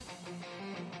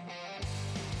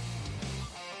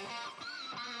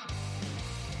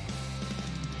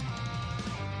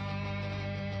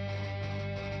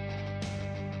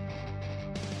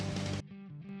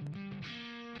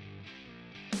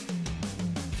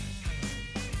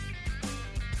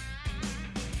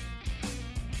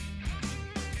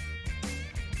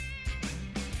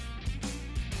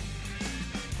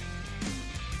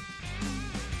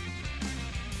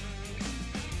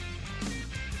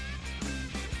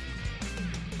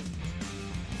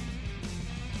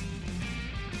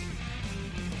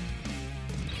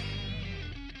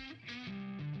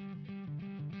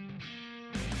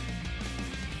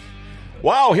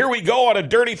Wow, here we go on a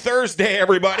Dirty Thursday,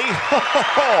 everybody.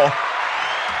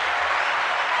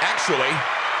 Actually,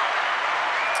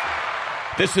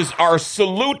 this is our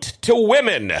Salute to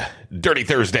Women Dirty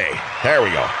Thursday. There we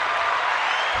go.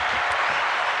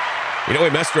 You know,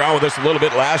 we messed around with this a little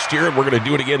bit last year, and we're going to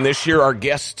do it again this year. Our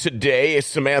guest today is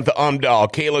Samantha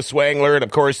Umdahl, Kayla Swangler, and,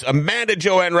 of course, Amanda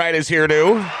Jo Enright is here,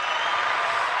 too.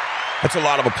 That's a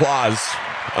lot of applause.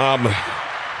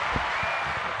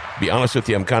 Be honest with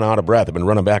you, I'm kind of out of breath. I've been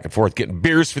running back and forth getting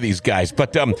beers for these guys.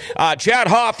 But Chad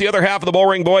Hoff, the other half of the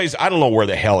Bullring Boys, I don't know where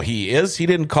the hell he is. He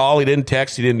didn't call, he didn't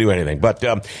text, he didn't do anything. But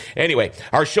anyway,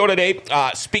 our show today,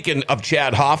 speaking of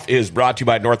Chad Hoff, is brought to you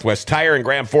by Northwest Tire in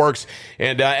Grand Forks.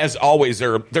 And as always,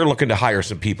 they're looking to hire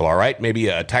some people, all right? Maybe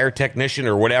a tire technician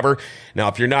or whatever. Now,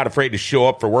 if you're not afraid to show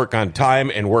up for work on time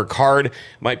and work hard,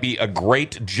 might be a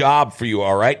great job for you,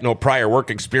 all right? No prior work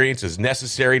experience is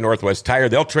necessary. Northwest Tire,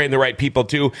 they'll train the right people,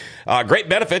 too. Great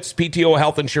benefits, PTO,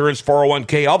 health insurance,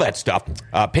 401k, all that stuff.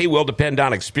 Pay will depend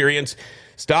on experience.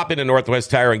 Stop into Northwest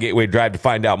Tire on Gateway Drive to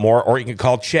find out more, or you can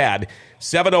call Chad,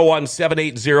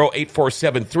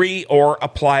 701-780-8473, or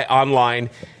apply online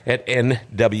at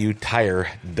nwtire.com.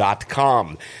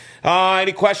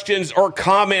 Any questions or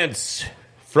comments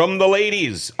from the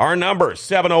ladies? Our number,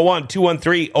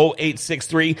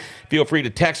 701-213-0863. Feel free to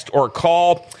text or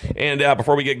call. And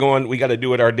before we get going, we got to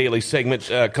do it, our daily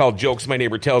segment called Jokes My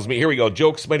Neighbor Tells Me. Here we go.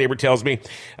 Jokes My Neighbor Tells Me.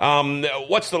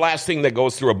 What's the last thing that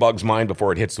goes through a bug's mind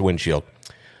before it hits the windshield?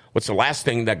 What's the last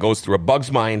thing that goes through a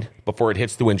bug's mind before it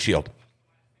hits the windshield?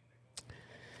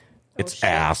 It's shit.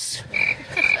 Ass.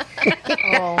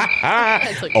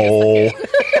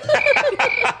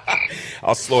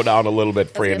 I'll slow down a little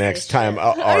bit for you next time.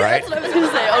 All right. That's what I was going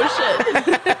to say. Oh,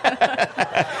 shit.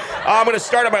 I'm going to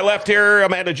start on my left here.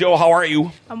 Amanda Jo, how are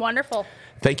you? I'm wonderful.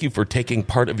 Thank you for taking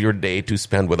part of your day to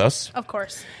spend with us. Of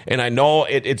course. And I know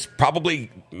it's probably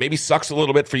maybe sucks a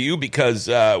little bit for you because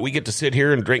we get to sit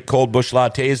here and drink cold bush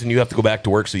lattes and you have to go back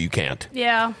to work so you can't.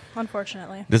 Yeah,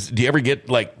 unfortunately. Do you ever get,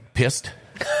 like, pissed?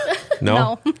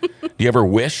 No? No. Do you ever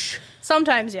wish?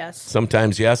 Sometimes, yes.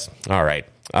 Sometimes, yes? All right.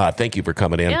 Thank you for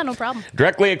coming in. Yeah, no problem.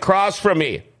 Directly across from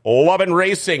me, loving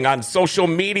racing on social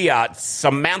media,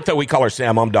 Samantha, we call her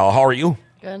Sam Umdahl. How are you?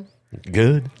 Good.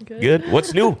 Good.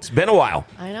 What's new? It's been a while.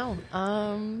 I know.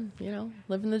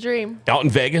 Living the dream. Out in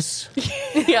Vegas?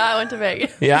 Yeah, I went to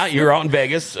Vegas. Yeah, you're out in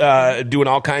Vegas doing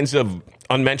all kinds of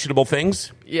unmentionable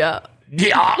things? Yeah.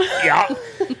 Yeah.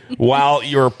 While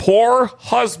your poor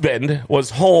husband was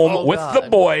home with the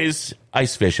boys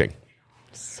ice fishing.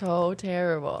 So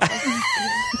terrible.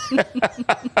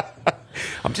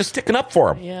 I'm just sticking up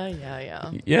for him. Yeah.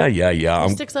 Yeah.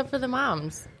 Who sticks up for the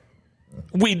moms?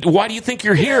 Why do you think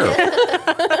you're here?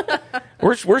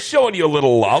 We're showing you a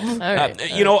little love. All right.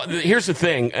 Here's the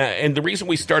thing, and the reason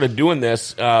we started doing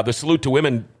this, the Salute to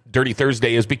Women Dirty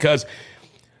Thursday, is because,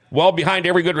 well, behind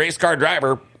every good race car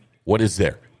driver, what is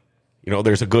there?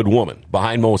 There's a good woman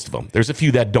behind most of them. There's a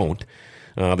few that don't.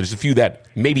 There's a few that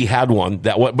maybe had one.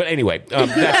 But anyway,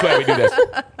 that's why we do this.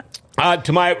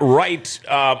 To my right,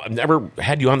 I've never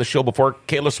had you on the show before,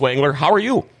 Kayla Swangler. How are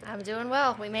you? I'm doing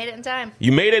well. We made it in time.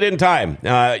 You made it in time.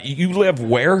 You live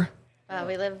where?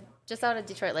 We live just out of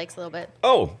Detroit Lakes a little bit.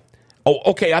 Oh,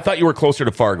 okay. I thought you were closer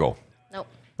to Fargo. Nope.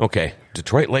 Okay,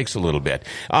 Detroit Lakes a little bit.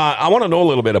 I want to know a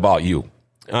little bit about you.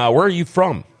 Where are you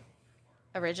from?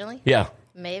 Originally? Yeah.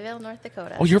 Mayville, North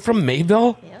Dakota. Oh, you're from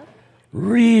Mayville? Yep.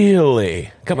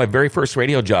 Really? Got my very first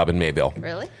radio job in Mayville.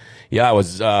 Really? Yeah,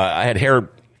 I had hair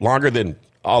longer than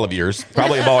all of yours,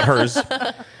 probably about hers.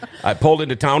 I pulled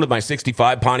into town with my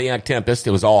 65 Pontiac Tempest.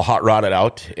 It was all hot rodded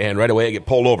out, and right away I get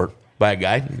pulled over by a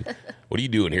guy. What are you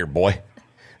doing here, boy?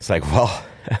 It's like, well,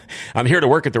 I'm here to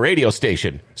work at the radio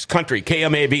station. It's country,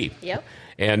 KMAB. Yep.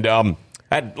 And I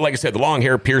had, like I said, the long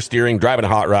hair, pierced earring, driving a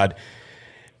hot rod.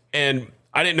 And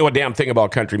I didn't know a damn thing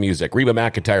about country music. Reba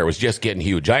McEntire was just getting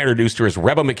huge. I introduced her as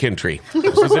Reba McKintry.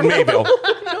 This was in Mayville.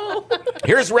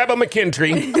 Here's Reba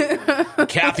McKintry,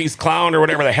 Kathy's Clown or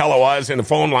whatever the hell it was, and the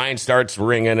phone line starts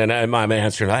ringing, and I'm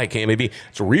answering, hi, KMAB.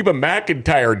 It's Reba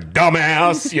McEntire,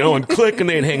 dumbass, and click, and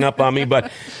they'd hang up on me.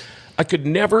 But I could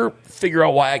never figure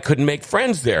out why I couldn't make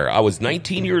friends there. I was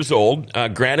 19 years old.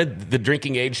 Granted, the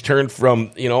drinking age turned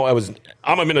from,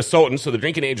 I'm a Minnesotan, so the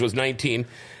drinking age was 19.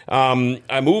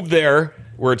 I moved there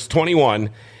where it's 21,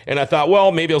 and I thought,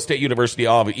 well, maybe I'll stay at university.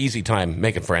 I'll have an easy time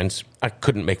making friends. I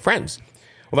couldn't make friends.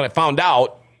 Well, then I found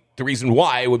out the reason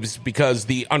why was because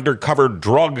the undercover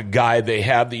drug guy they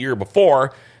had the year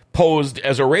before posed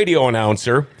as a radio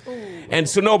announcer. Ooh. And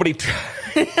so nobody...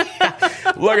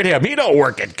 Look at him. He don't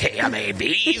work at KMAB.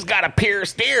 He's got a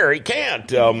pierced ear. He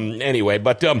can't. Anyway,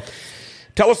 but tell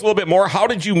us a little bit more. How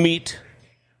did you meet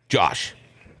Josh?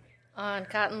 On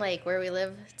Cotton Lake, where we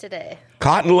live today.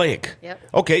 Cotton Lake. Yep.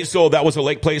 Okay, so that was a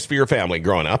lake place for your family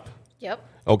growing up. Yep.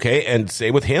 Okay, and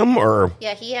stay with him or?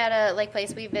 Yeah, he had a lake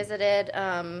place. We visited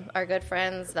our good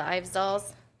friends, the Ivesdals.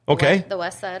 Okay. The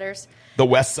West Siders. The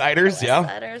West Siders, yeah.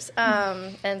 Siders.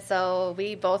 And so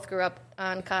we both grew up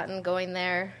on Cotton, going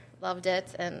there, loved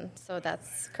it, and so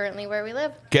that's currently where we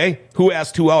live. Okay, who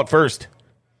asked who out first?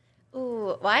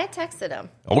 Ooh, well, I texted him.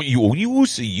 Oh,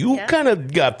 you Yeah. kind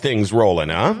of got things rolling,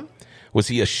 huh? Was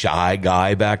he a shy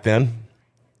guy back then?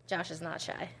 Josh is not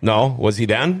shy. No, was he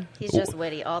then? He's just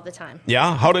witty all the time.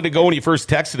 Yeah. How did it go when you first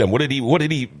texted him? What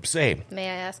did he say? May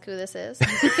I ask who this is?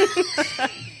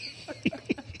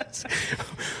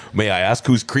 May I ask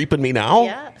who's creeping me now?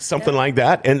 Yeah, Something yeah. like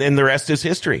that, and the rest is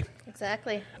history.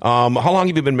 Exactly. How long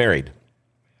have you been married?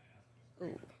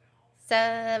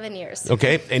 7 years.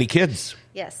 Okay. Any kids?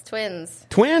 Yes, twins.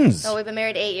 Twins. Oh, we've been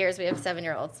married 8 years. We have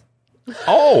 7-year-olds.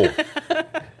 Oh,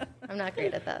 I'm not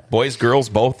great at that. boys, girls,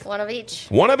 both. One of each.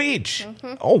 One of each.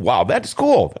 Mm-hmm. Oh, wow. That's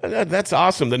cool. That's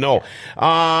awesome to know.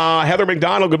 Heather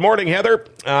McDonald. Good morning, Heather.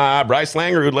 Bryce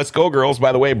Langer. Let's go, girls.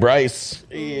 By the way, Bryce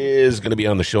is going to be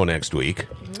on the show next week.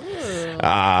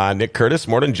 Nick Curtis.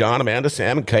 Morning, John, Amanda,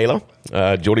 Sam, and Kayla.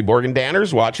 Jody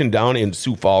Borgen-Danners watching down in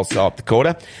Sioux Falls, South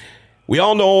Dakota. We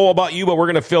all know about you, but we're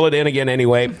going to fill it in again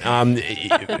anyway.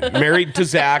 Married to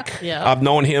Zach. Yeah. I've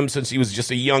known him since he was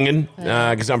just a youngin'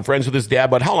 because I'm friends with his dad.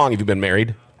 But how long have you been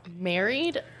married?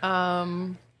 Married.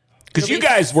 Because you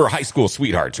guys were high school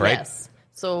sweethearts, right? Yes.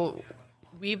 So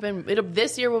we've been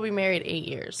this year we'll be married 8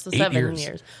 years, so 8 7 years.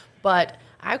 years. But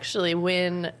actually,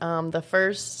 when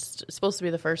supposed to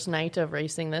be the first night of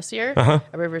racing this year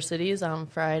at River Cities on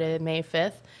Friday, May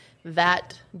 5th.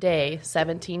 That day,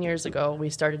 17 years ago, we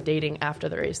started dating after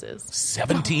the races.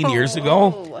 17 years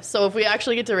ago? So if we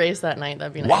actually get to race that night,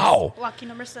 that'd be nice. Wow. Lucky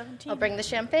number 17. I'll bring the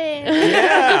champagne.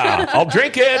 Yeah. I'll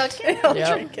drink it. Okay.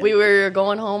 Yep. We were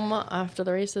going home after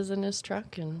the races in his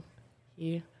truck, and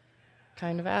he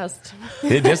kind of asked.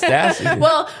 It just asked.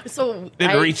 Well, so Did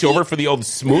it reach over for the old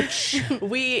smooch?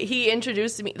 He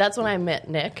introduced me. That's when I met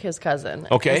Nick, his cousin.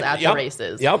 Okay, was at yep, the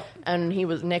races. yep. And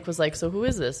Nick was like, "So who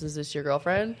is this? Is this your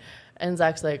girlfriend?" And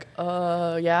Zach's like,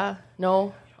 yeah,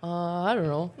 no, I don't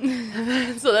know."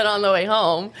 So then on the way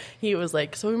home, he was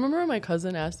like, "So remember when my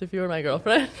cousin asked if you were my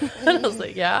girlfriend?" And I was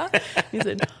like, "Yeah." He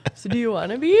said, "So do you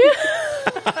want to be?"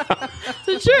 I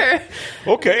said, "Sure."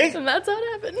 Okay. And that's how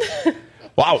it happened.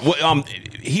 Wow.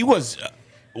 He was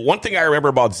one thing I remember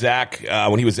about Zach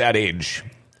when he was that age.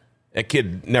 That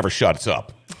kid never shuts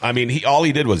up. I mean, all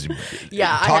he did was Yeah,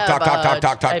 I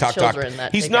have children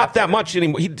that He's take not after that him. much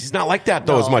anymore. He's not like that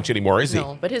though as No. much anymore, is he?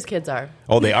 No, but his kids are,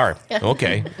 Oh, they are.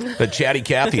 Okay. The chatty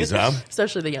Cathys, huh?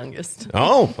 especially the youngest.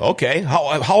 Oh, okay.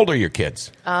 How old are your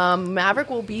kids? Maverick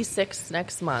will be 6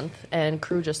 next month, and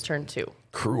Crew just turned 2.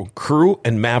 Crew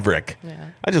and Maverick. Yeah.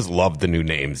 I just love the new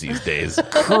names these days.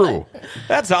 Crew.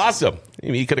 That's awesome. I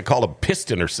mean, you could have called him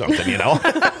Piston or something, you know?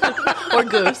 Or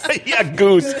Goose. Yeah,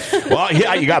 Goose. Well,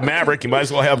 yeah, you got Maverick. You might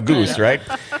as well have Goose, right?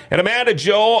 And Amanda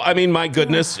Joe, I mean, my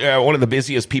goodness, one of the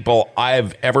busiest people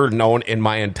I've ever known in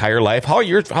my entire life. How's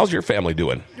your family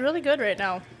doing? Really good right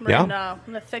now. We're Yeah?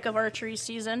 in the thick of archery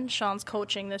season. Sean's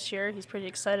coaching this year. He's pretty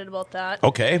excited about that.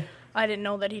 Okay. I didn't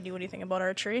know that he knew anything about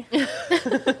archery.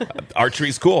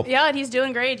 Archery's cool. Yeah, and he's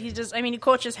doing great. He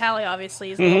coaches Hallie, obviously.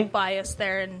 He's a little biased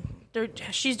there, and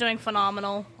she's doing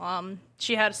phenomenal.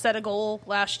 She had set a goal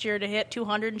last year to hit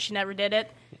 200, and she never did it.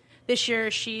 This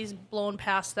year, she's blown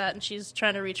past that, and she's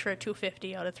trying to reach for a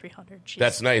 250 out of 300.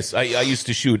 That's nice. I used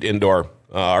to shoot indoor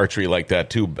archery like that,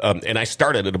 too. And I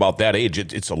started at about that age.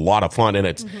 It's a lot of fun, and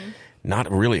it's not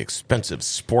a really expensive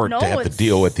sport No, to have to it's-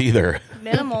 deal with either.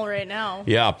 minimal right now.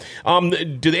 Yeah.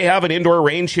 Do they have an indoor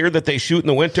range here that they shoot in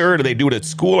the winter? Or do they do it at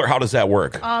school, or how does that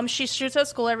work? She shoots at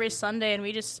school every Sunday, and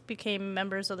we just became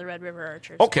members of the Red River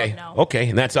Archers Okay. Club now. Okay.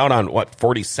 And that's out on, what,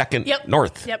 42nd Yep.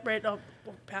 North? Yep, right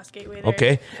past Gateway there.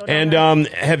 Okay. Go down And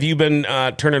there. have you been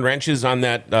turning wrenches on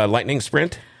that lightning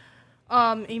sprint?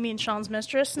 You mean Sean's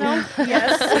mistress now?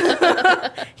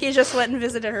 Yes. He just went and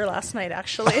visited her last night,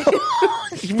 actually.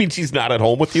 You mean she's not at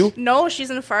home with you? No, she's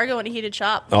in Fargo in a heated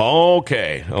shop.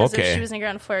 Okay. 'Cause If she Okay. was in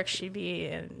Grand Forks, she'd be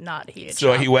in not a heated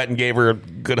So shop. he went and gave her a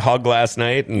good hug last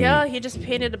night? And Yeah, he just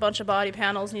painted a bunch of body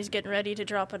panels, and he's getting ready to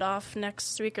drop it off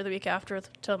next week or the week after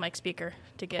to Mike Speaker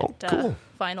to get cool.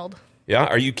 finaled. Yeah?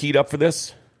 Are you keyed up for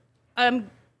this? I'm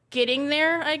getting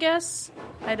there, I guess.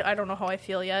 I don't know how I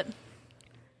feel yet.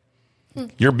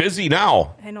 You're busy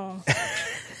now. I know.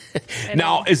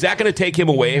 Now, is that going to take him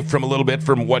away from a little bit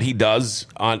from what he does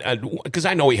on? Because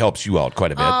I know he helps you out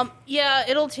quite a bit. Yeah,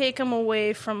 it'll take him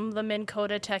away from the Minn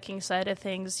Kota teching side of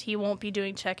things. He won't be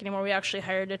doing tech anymore. We actually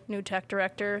hired a new tech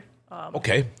director.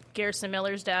 Okay. Garrison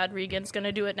Miller's dad, Regan's going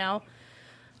to do it now.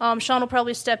 Sean will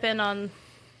probably step in on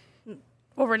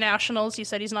over nationals. He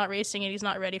said he's not racing and he's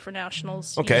not ready for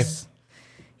nationals. Okay.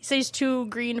 He said he's too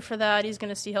green for that. He's going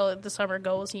to see how the summer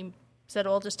goes. He said,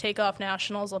 "Well, just take off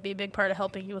nationals. I'll be a big part of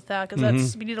helping you with that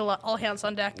because we need a lot, all hands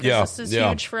on deck. 'Cause this is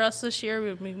huge for us this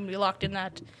year. We locked in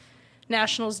that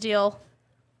nationals deal.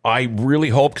 I really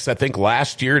hope, because I think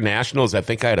last year nationals, I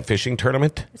think I had a fishing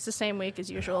tournament. It's the same week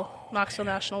as usual, Knoxville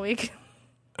National Week.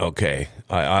 Okay,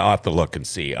 I'll have to look and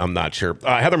see. I'm not sure.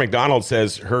 Heather McDonald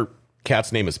says her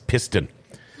cat's name is Piston.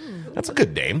 That's a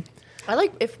good name. I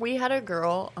like, if we had a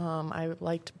girl, I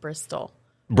liked Bristol.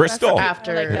 Bristol.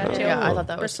 After, I like that too. yeah, I thought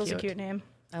that Bristol's was a cute name.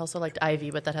 I also liked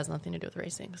Ivy, but that has nothing to do with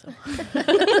racing. So.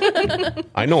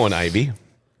 I know an Ivy.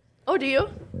 Oh, do you?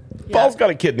 Paul's got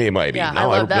a kid named Ivy. Yeah, now,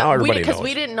 I love that. Now everybody Because knows.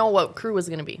 we didn't know what crew was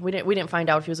going to be. We didn't find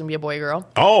out if he was going to be a boy or girl.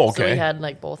 Oh, okay. So we had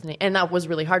like both, and that was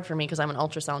really hard for me because I'm an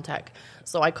ultrasound tech.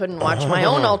 So I couldn't watch my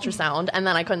own ultrasound, and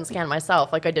then I couldn't scan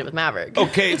myself like I did with Maverick.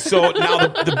 Okay, so now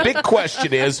the big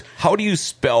question is, how do you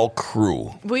spell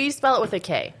crew? We spell it with a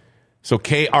K. So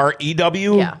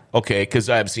Krew? Yeah. Okay, because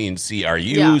I've seen CRU,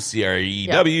 Yeah.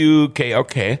 CREW, K.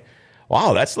 Okay.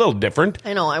 Wow, that's a little different.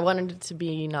 I know. I wanted it to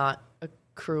be not a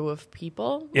crew of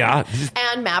people. Yeah.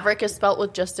 And Maverick is spelt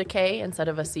with just a K instead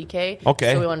of a CK.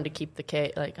 Okay. So we wanted to keep the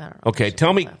K. Like, I don't know. Okay,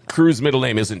 tell me Crew's middle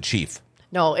name isn't Chief.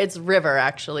 No, it's River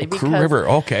actually. Crew River.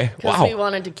 Okay. Because Wow. we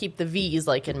wanted to keep the V's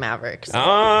like in Maverick. So.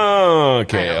 Oh,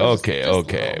 okay, I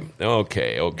know,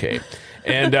 okay.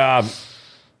 And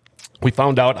we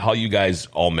found out how you guys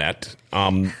all met.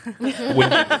 When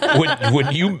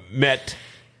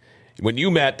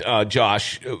you met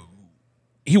Josh,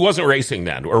 he wasn't racing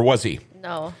then, or was he?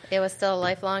 No, it was still a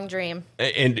lifelong dream.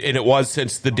 And it was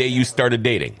since the day you started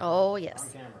dating. Oh,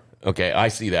 yes. Okay, I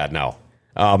see that now.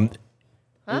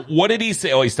 What did he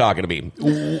say? Oh, he's talking to me.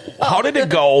 How did it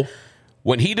go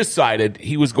when he decided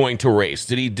he was going to race?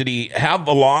 Did he have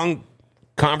a long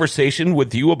conversation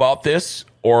with you about this,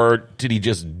 or did he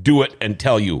just do it and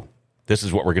tell you this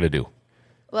is what we're going to do?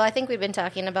 Well, I think we've been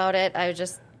talking about it. I was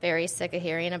just very sick of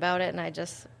hearing about it,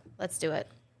 and let's do it.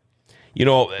 You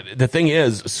know, the thing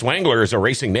is, Swangler is a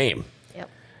racing name. Yep.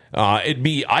 I'd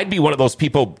be one of those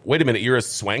people. Wait a minute, you're a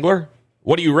Swangler?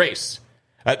 What do you race?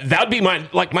 That'd be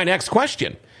my next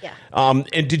question. Yeah.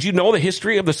 And did you know the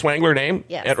history of the Swangler name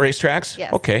Yes. at racetracks?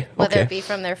 Yes. Okay. Whether okay. it be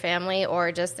from their family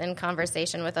or just in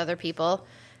conversation with other people,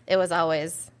 it was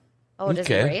always, does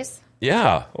he race?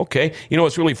 Yeah. Okay. You know,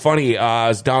 it's really funny. I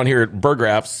was down here at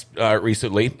Burgraff's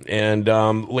recently, and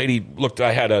lady looked.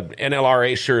 I had an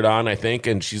NLRA shirt on, I think,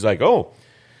 and she's like, "Oh,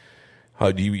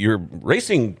 you're a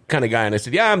racing kind of guy." And I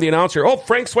said, "Yeah, I'm the announcer." "Oh,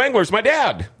 Frank Swangler's my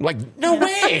dad." I'm like, "No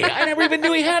way! I never even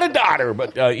knew he had a daughter."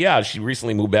 But yeah, she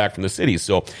recently moved back from the city.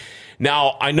 So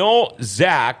now I know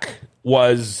Zach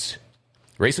was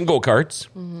racing go-karts.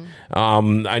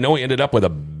 Mm-hmm. I know he ended up with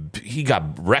he got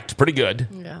wrecked pretty good.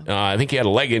 Yeah. I think he had a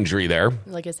leg injury there.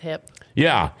 Like his hip.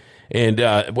 Yeah. And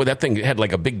well, that thing had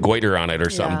like a big goiter on it or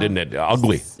something, Yeah. didn't it?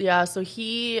 Ugly. Yeah, so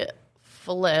he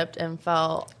flipped and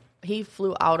fell. He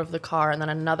flew out of the car, and then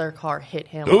another car hit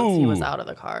him once he was Ooh. out of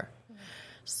the car.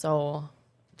 So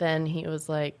then he was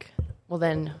like, well,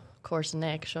 then, of course,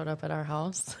 Nick showed up at our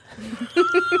house.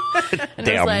 And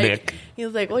Damn, was like, Nick. He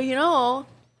was like, well, you know,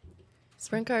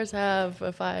 sprint cars have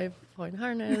a 5-point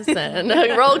harness and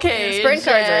a roll cage. Sprint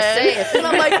cars are safe. And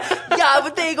I'm like, yeah,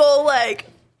 but they go like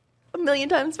a million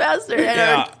times faster and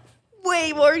Yeah. are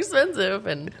way more expensive.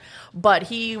 But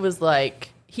he was like,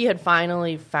 he had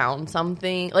finally found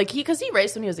something, like because he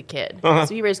raced when he was a kid. So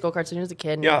he raced go-karts when he was a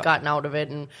kid and Yeah. he'd gotten out of it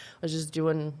and was just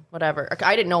doing whatever.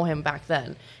 I didn't know him back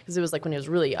then because it was like when he was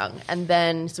really young. And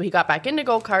then, so he got back into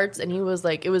go-karts and he was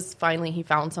like, it was finally, he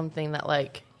found something that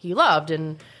like he loved.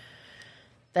 And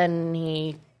then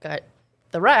he got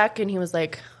the wreck and he was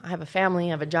like, I have a family, I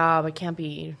have a job, I can't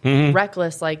be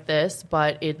reckless like this.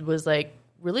 But it was like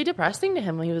really depressing to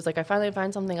him. He was like, I finally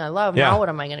find something I love. Yeah. Now what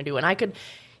am I going to do? And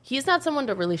he's not someone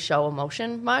to really show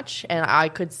emotion much. And I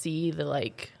could see the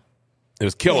like, It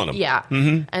was killing him. yeah.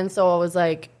 And so I was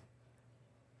like,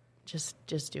 just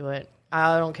do it.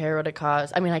 I don't care what it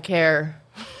costs. I mean, I care.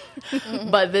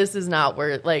 But this is not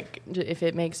where, like, if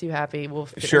it makes you happy, we'll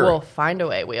find a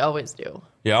way. We always do.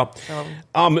 Yeah. So.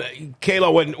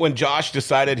 Kayla, when Josh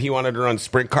decided he wanted to run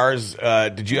sprint cars,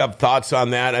 did you have thoughts on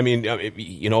that? I mean,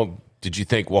 you know, did you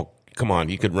think, well, come on,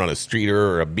 you could run a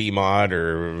streeter or a B mod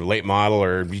or late model,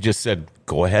 or you just said,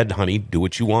 go ahead, honey, do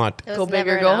what you want. It was Go big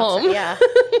never or an go option. home. Yeah.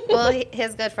 Well,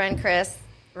 his good friend Chris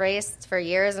raced for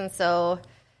years, and so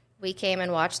we came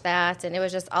and watched that, and it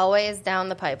was just always down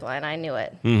the pipeline. I knew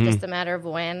it. Just a matter of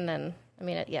when, and I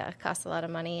mean, it costs a lot of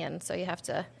money, and so you have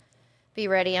to be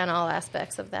ready on all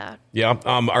aspects of that. Yeah.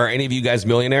 Are any of you guys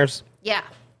millionaires? Yeah,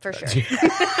 for sure.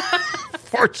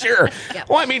 For sure. Yep.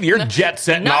 Well, I mean, you're jet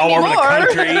setting Not all over the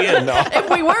anymore. country. And, If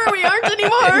we were, we aren't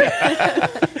anymore.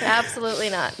 Absolutely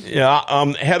not.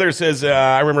 yeah. Heather says,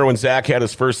 I remember when Zach had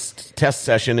his first test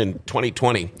session in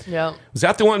 2020. Yeah. Was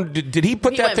that the one? Did he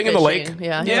put He that went thing in the lake? fishing.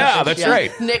 Yeah, he Yeah, went that's fishing.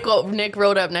 right. Nick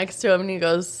rode up next to him and he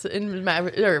goes, in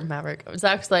Maverick.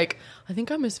 Zach's like, I think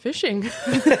I miss fishing. This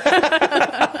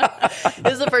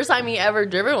is the first time he ever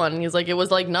driven one. And he's like, it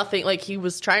was like nothing. Like he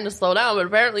was trying to slow down, but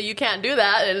apparently you can't do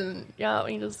that. And yeah,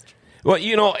 he just. Well,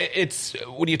 you know, it's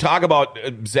when you talk about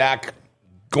Zach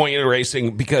going into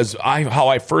racing, because how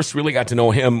I first really got to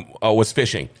know him was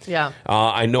fishing. Yeah.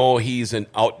 I know he's an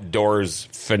outdoors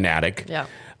fanatic. Yeah.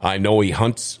 I know he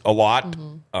hunts a lot.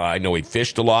 I know he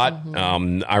fished a lot.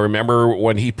 I remember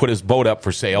when he put his boat up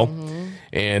for sale,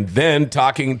 and then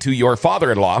talking to your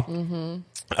father-in-law,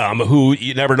 who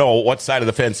you never know what side of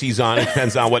the fence he's on. It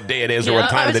depends on what day it is or what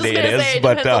time of the day it is.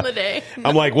 Depends on the day.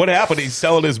 I'm like, what happened? He's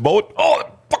selling his boat. Oh,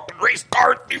 fucking race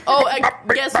car. Oh,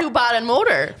 guess who bought a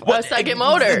motor? A second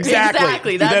motor.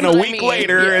 Exactly. That's Then a what I week mean.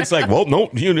 later, Yeah. it's like, well, no,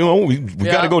 you know, we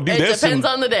got to go do it this. Depends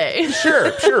on the day.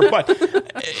 Sure, but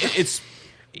it's,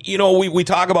 you know, we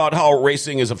talk about how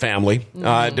racing is a family. You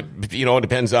know, it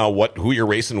depends on who you're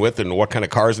racing with and what kind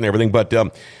of cars and everything. But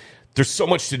there's so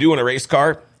much to do in a race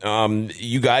car.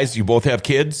 You guys, you both have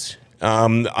kids.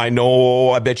 I know,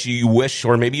 I bet you wish,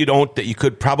 or maybe you don't, that you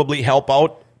could probably help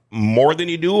out more than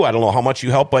you do. I don't know how much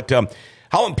you help, but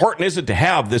how important is it to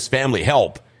have this family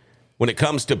help when it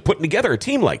comes to putting together a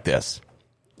team like this?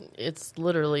 It's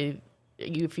literally,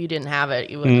 if you didn't have it,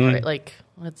 you wouldn't. Like,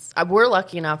 we're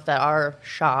lucky enough that our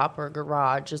shop or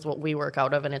garage is what we work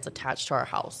out of, and it's attached to our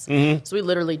house. So we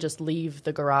literally just leave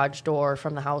the garage door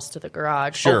from the house to the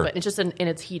garage open. It's just and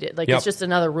it's heated. Like it's just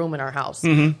another room in our house.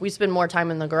 We spend more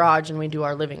time in the garage than we do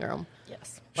our living room.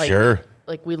 Yes.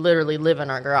 Like we literally live in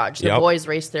our garage. The boys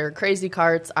race their crazy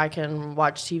carts. I can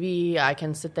watch TV. I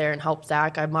can sit there and help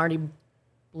Zach. I'm already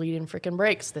bleeding freaking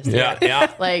brakes this year.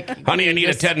 Yeah. Like, honey, I need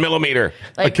a 10 millimeter.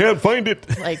 I Like- can't find it.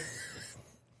 like,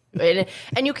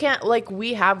 and you can't, like,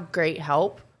 we have great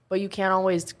help, but you can't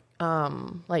always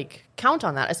like count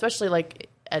on that, especially like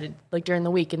during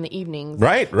the week in the evenings,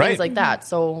 Right. things like that.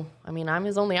 So I mean, I'm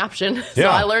his only option. So Yeah.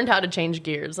 I learned how to change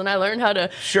gears, and I learned how to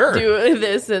Sure. do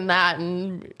this and that,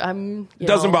 and I'm It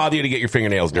doesn't bother you to get your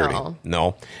fingernails dirty.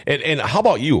 No. And how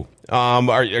about you?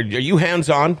 Are you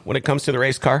hands-on when it comes to the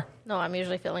race car? No, I'm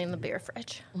usually filling the beer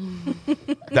fridge.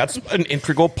 That's an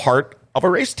integral part of a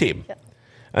race team. Yep.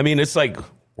 I mean, it's like,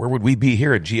 where would we be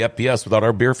here at GFBS without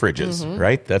our beer fridges,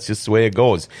 right? That's just the way it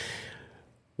goes.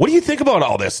 What do you think about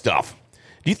all this stuff?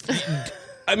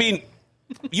 I mean,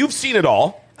 you've seen it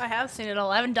all. I have seen it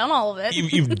all. I haven't done all of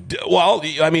it. Well,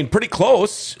 I mean, pretty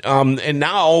close. And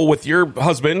now with your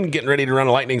husband getting ready to run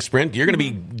a lightning sprint, you're going to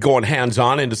be going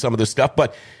hands-on into some of this stuff.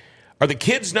 But are the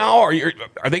kids now, are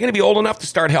they going to be old enough to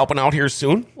start helping out here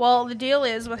soon? Well, the deal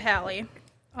is with Hallie,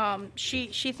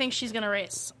 she thinks she's going to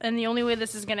race. And the only way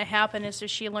this is going to happen is if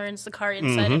she learns the car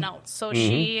inside and out. So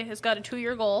she has got a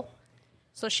 2-year goal.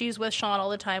 So she's with Sean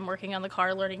all the time, working on the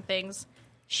car, learning things.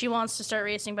 She wants to start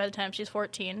racing by the time she's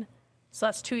 14. So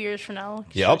that's 2 years from now.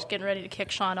 Yep. She's getting ready to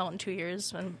kick Sean out in 2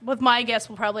 years. And with my guess,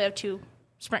 we'll probably have 2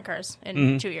 sprint cars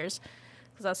in 2 years.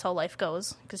 Because that's how life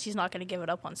goes. Because he's not going to give it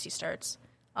up once he starts.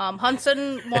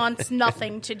 Hudson wants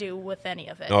nothing to do with any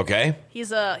of it. Okay.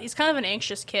 He's kind of an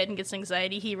anxious kid and gets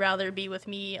anxiety. He'd rather be with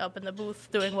me up in the booth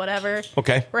doing whatever.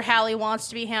 Okay. Where Hallie wants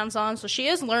to be hands-on. So she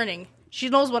is learning. She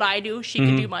knows what I do. She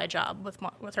can do my job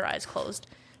with her eyes closed.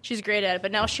 She's great at it.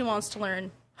 But now she wants to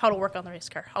learn how to work on the race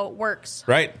car, how it works.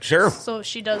 Right, sure. So if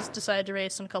she does decide to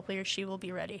race in a couple of years, she will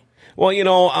be ready. Well, you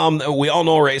know, we all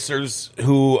know racers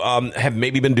who have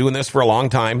maybe been doing this for a long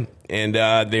time, and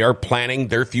they are planning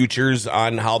their futures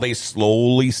on how they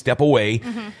slowly step away.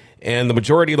 And the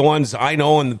majority of the ones I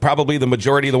know, and probably the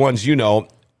majority of the ones you know,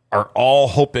 are all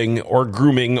hoping or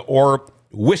grooming or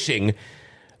wishing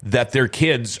that their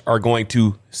kids are going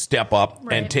to step up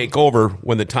and take over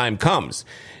when the time comes.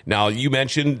 Now, you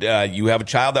mentioned you have a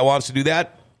child that wants to do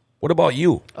that. What about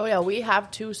you? Oh, yeah, we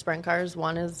have 2 sprint cars.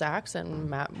 One is Zach's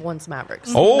and one's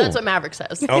Maverick's. Oh. That's what Maverick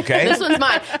says. Okay. This one's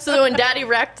mine. So when Daddy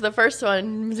wrecked the first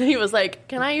one, he was like,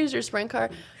 can I use your sprint car?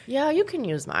 Yeah, you can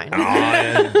use mine.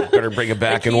 Oh, better bring it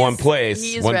back in one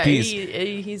place, one piece.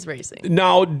 He's racing.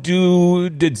 Now,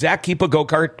 did Zach keep a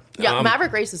go-kart? Yeah,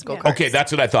 Maverick races go-karts. Okay,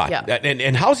 that's what I thought. Yeah.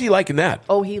 And how's he liking that?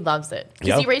 Oh, he loves it. Because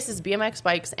Yeah? he races BMX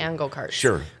bikes and go-karts.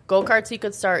 Sure. Go-karts he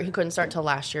couldn't start till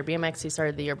last year. BMX he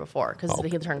started the year before because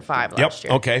he turned 5 last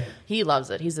year. Okay. He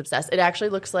loves it. He's obsessed. It actually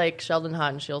looks like Sheldon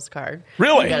Haudenschiel's card.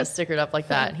 Really? He got it stickered up like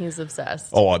that. He's obsessed.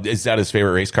 Oh, is that his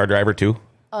favorite race car driver, too?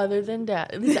 Other than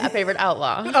Dad. His favorite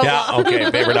outlaw. Yeah,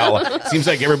 okay, favorite outlaw. Seems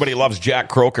like everybody loves Jack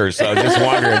Croker, so I was just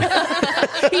wondering.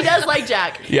 He does like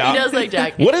Jack. Yeah. He does like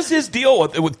Jack. What is his deal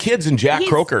with kids and Jack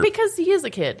Croker? Because he is a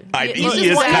kid. He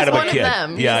is kind of a kid. One of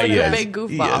them. Yeah, he's he like is. a big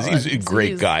goofball. He's a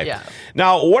great guy. Yeah.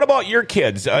 Now, what about your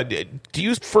kids? Do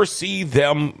you foresee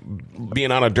them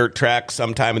being on a dirt track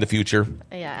sometime in the future?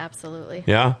 Yeah, absolutely.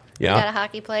 Yeah, We got a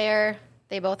hockey player.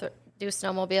 They both do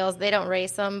snowmobiles. They don't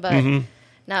race them, but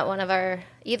not one of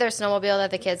either snowmobile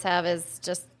that the kids have is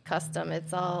just custom.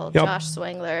 It's all Josh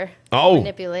Swangler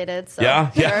manipulated. So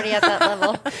we're already at that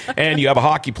level. And you have a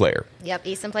hockey player. Yep.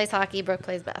 Easton plays hockey. Brooke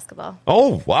plays basketball.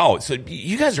 Oh, wow. So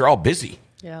you guys are all busy.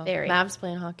 Yeah. Very. Mav's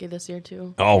playing hockey this year,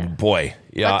 too. Oh, boy.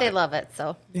 Yeah. But they love it,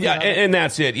 so. Yeah, and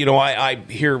that's it. You know, I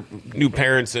hear new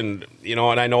parents and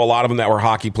I know a lot of them that were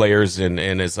hockey players and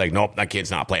it's like, nope, that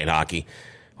kid's not playing hockey.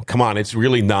 Well, come on, it's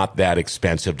really not that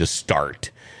expensive to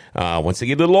start. Once they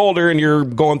get a little older and you're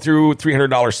going through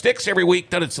 $300 sticks every week,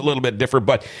 then it's a little bit different.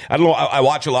 But I don't know. I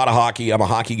watch a lot of hockey. I'm a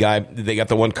hockey guy. They got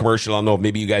the one commercial. I don't know if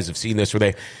maybe you guys have seen this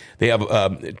where they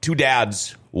have two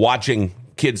dads watching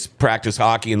kids practice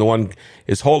hockey, and the one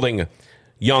is holding a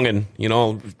youngin',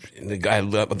 and the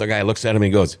guy looks at him and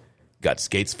he goes, "Got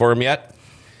skates for him yet?"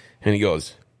 And he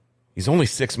goes, "He's only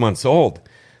 6 months old."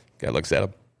 The guy looks at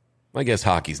him. I guess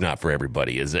hockey's not for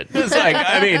everybody, is it? It's like,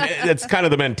 it's kind of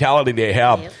the mentality they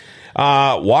have.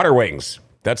 Water wings.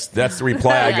 That's the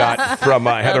reply I got from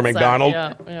Heather McDonald.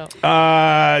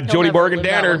 Jody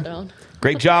Morgan-Danner.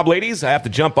 Great job, ladies. I have to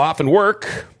jump off and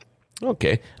work.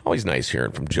 Okay. Always nice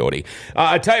hearing from Jody.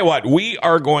 I tell you what, we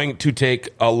are going to take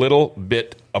a little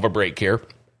bit of a break here.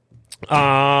 We've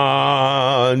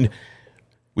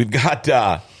got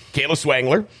Kayla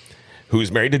Swangler,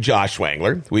 who's married to Josh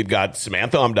Swangler. We've got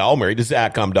Samantha Umdahl, married to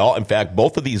Zach Umdahl. In fact,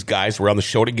 both of these guys were on the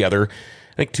show together,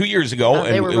 I think 2 years ago,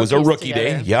 and it was a rookie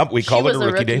day. Yep, we called it a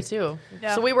rookie day. Too.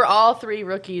 Yeah. So we were all 3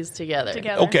 rookies together.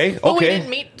 Okay. But we didn't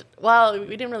meet. Well, we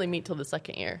didn't really meet till the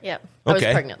second year. Yep. I was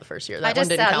pregnant the first year. That I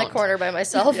just one didn't sat count. in the corner by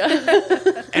myself. And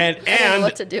I didn't know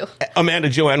what to do. Amanda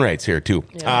Jo Enright's here, too.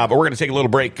 Yeah. But we're going to take a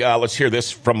little break. Let's hear this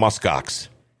from Muskox.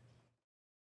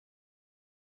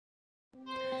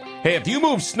 Hey, if you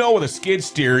move snow with a skid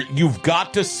steer, you've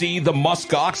got to see the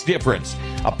Muskox difference.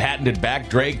 A patented back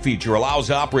drag feature allows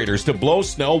operators to blow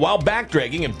snow while back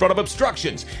dragging in front of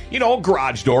obstructions.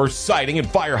 Garage doors, siding, and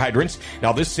fire hydrants.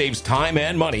 Now, this saves time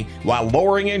and money while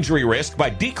lowering injury risk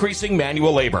by decreasing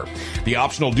manual labor. The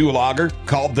optional dual auger,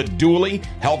 called the dually,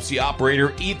 helps the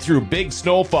operator eat through big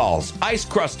snowfalls,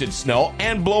 ice-crusted snow,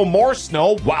 and blow more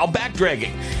snow while back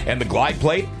dragging. And the glide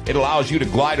plate, it allows you to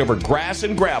glide over grass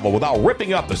and gravel without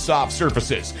ripping up the soft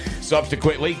surfaces.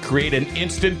 Subsequently, create an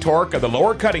instant torque of the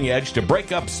lower cutting edge to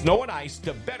break up snow and ice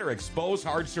to better expose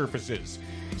hard surfaces.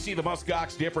 See the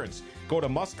Muskox difference. Go to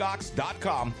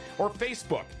muskox.com or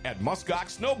Facebook at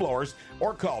Muskox Snowblowers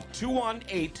or call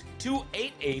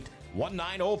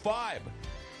 218-288-1905.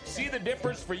 See the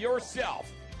difference for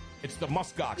yourself. It's the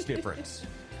Muskox difference.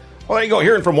 Well, there you go.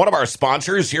 Hearing from one of our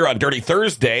sponsors here on Dirty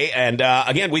Thursday. And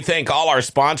again, we thank all our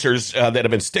sponsors that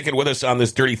have been sticking with us on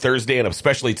this Dirty Thursday, and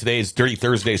especially today's Dirty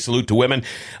Thursday Salute to Women.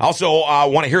 Also,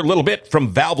 want to hear a little bit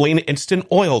from Valvoline Instant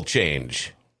Oil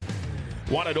Change.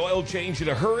 Want an oil change in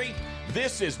a hurry?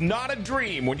 This is not a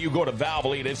dream when you go to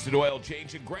Valvoline Instant Oil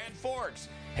Change in Grand Forks.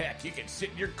 Heck, you can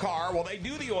sit in your car while they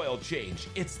do the oil change.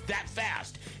 It's that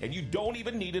fast, and you don't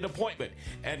even need an appointment.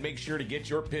 And make sure to get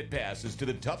your pit passes to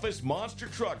the toughest monster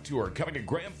truck tour coming to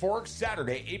Grand Forks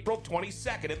Saturday, April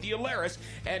 22nd at the Alaris,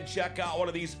 and check out one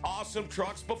of these awesome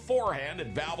trucks beforehand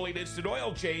at Valvoline Instant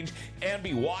Oil Change and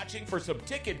be watching for some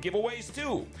ticket giveaways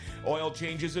too. Oil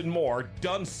changes and more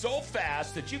done so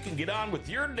fast that you can get on with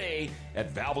your day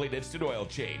at Valvoline Instant Oil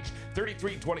Change,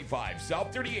 3325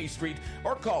 South 38th Street,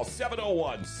 or call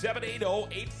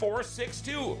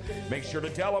 701-780-8462. Make sure to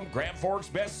tell them Grand Forks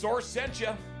Best Source sent you.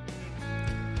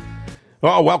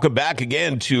 Well, welcome back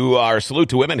again to our Salute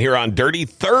to Women here on Dirty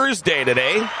Thursday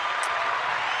today.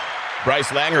 Bryce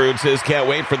Langerud says, can't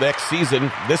wait for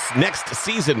this next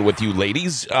season with you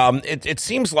ladies. It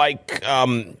seems like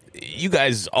you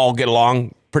guys all get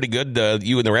along pretty good.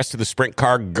 You and the rest of the sprint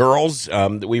car girls.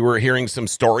 We were hearing some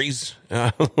stories we were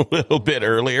hearing some stories a little bit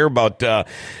earlier about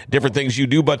different things you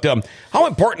do. But how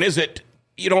important is it?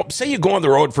 Say you go on the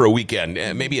road for a weekend,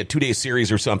 maybe a 2-day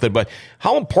series or something. But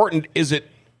how important is it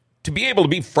to be able to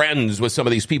be friends with some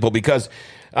of these people? Because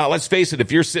let's face it,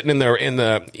 if you're sitting in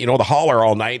the hauler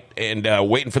all night and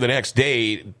waiting for the next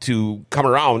day to come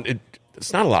around,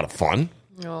 it's not a lot of fun.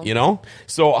 No.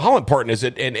 So how important is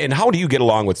it, and how do you get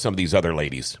along with some of these other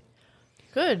ladies?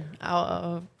 Good.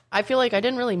 I feel like I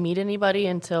didn't really meet anybody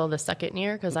until the second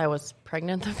year because I was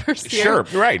pregnant the first year. Sure,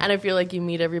 right. And I feel like you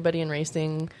meet everybody in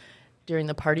racing during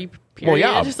the party period. Well,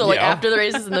 yeah, So after the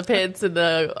races in the pits and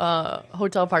the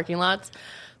hotel parking lots.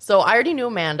 So I already knew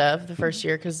Amanda the first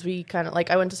year because we kind of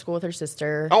I went to school with her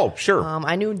sister. Oh, sure.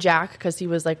 I knew Jack because he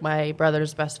was my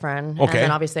brother's best friend. Okay. And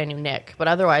then obviously I knew Nick. But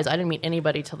otherwise I didn't meet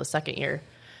anybody till the second year.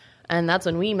 And that's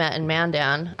when we met in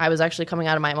Mandan. I was actually coming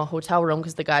out of my hotel room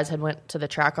because the guys had went to the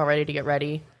track already to get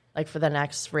ready for the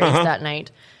next race that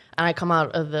night. And I come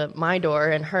out of my door,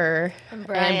 and her and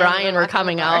Brian were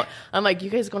coming out. I'm like, you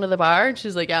guys going to the bar? And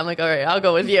she's like, yeah. I'm like, all right, I'll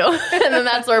go with you. And then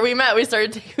that's where we met. We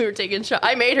were taking shots.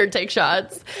 I made her take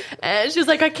shots. And she's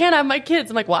like, I can't have my kids.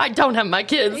 I'm like, well, I don't have my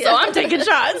kids, so I'm taking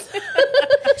shots.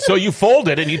 So you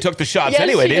folded and you took the shots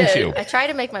anyway, didn't you? I tried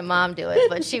to make my mom do it,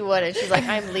 but she wouldn't. She's like,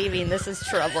 I'm leaving. This is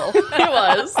trouble. It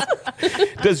was.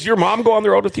 Does your mom go on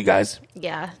the road with you guys?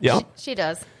 Yeah. Yeah. She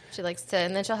does. She likes to,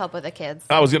 and then she'll help with the kids.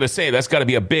 I was going to say, that's got to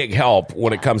be a big help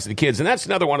when it comes to the kids. And that's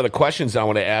another one of the questions I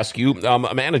want to ask you.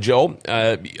 Amanda Jo,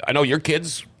 I know your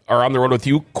kids are on the road with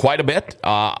you quite a bit.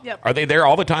 Yep. Are they there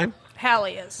all the time?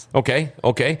 Hallie is. Okay.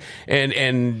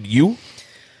 And you?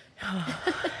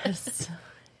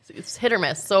 It's hit or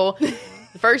miss. So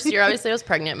the first year, obviously, I was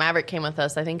pregnant. Maverick came with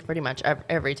us, I think, pretty much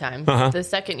every time. The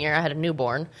second year, I had a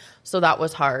newborn, so that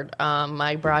was hard.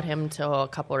 I brought him to a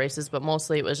couple races, but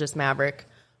mostly it was just Maverick.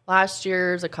 Last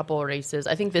year's a couple of races.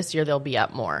 I think this year they'll be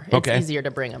up more. It's easier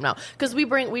to bring them now because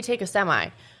we take a semi.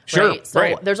 Sure, right? So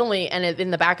right. there's only, and in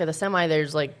the back of the semi,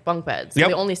 there's bunk beds. Yep.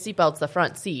 The only seatbelt's the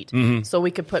front seat. So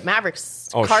we could put Maverick's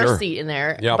car sure. seat in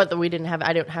there, Yep. but I didn't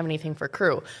have anything for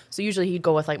crew. So usually he'd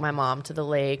go with my mom to the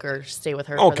lake or stay with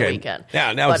her for the weekend.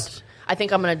 Yeah, now but I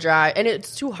think I'm going to drive, and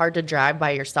it's too hard to drive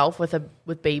by yourself with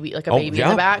baby, a baby in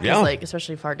the back. Yeah.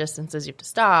 Especially far distances, you have to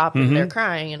stop and they're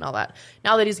crying and all that.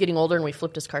 Now that he's getting older and we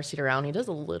flipped his car seat around, he does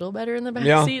a little better in the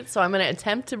back seat. So I'm going to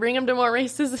attempt to bring him to more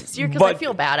races this year because I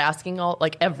feel bad asking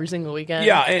every single weekend.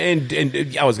 Yeah,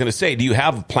 and I was going to say, do you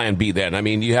have plan B then? I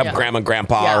mean, you have grandma and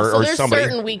grandpa so or there's somebody?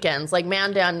 certain weekends, like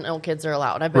Mandan, no kids are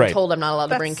allowed. I've been told I'm not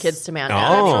allowed to bring kids to Mandan.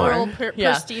 Oh. That's a rule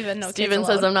per Steven. No Steven kids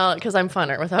says allowed. I'm not because I'm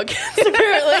funner without kids,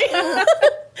 apparently.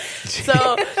 So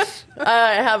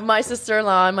I have my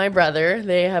sister-in-law and my brother.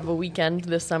 They have a weekend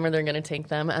this summer. They're going to take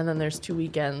them. And then there's 2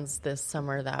 weekends this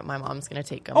summer that my mom's going to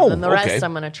take them. And then the rest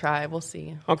I'm going to try. We'll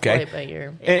see. Okay. Play it by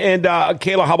ear. And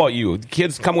Kayla, how about you?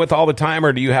 Kids come with all the time,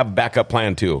 or do you have a backup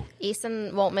plan too?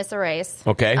 Easton won't miss a race.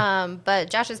 Okay. But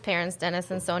Josh's parents,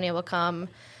 Dennis and Sonia, will come.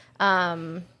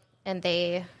 And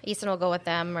Easton will go with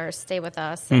them or stay with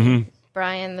us. And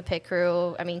Brian, the pit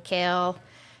crew, Kale.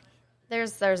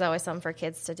 There's always something for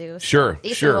kids to do. So Sure,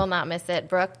 Easton sure. will not miss it.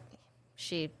 Brooke,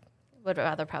 she would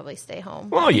rather probably stay home.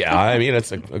 Well, yeah.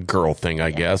 It's a girl thing,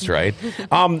 I guess, right?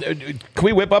 Can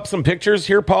we whip up some pictures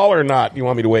here, Paul, or not? You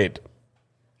want me to wait?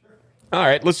 All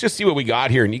right, let's just see what we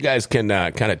got here, and you guys can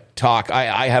kind of talk.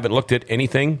 I haven't looked at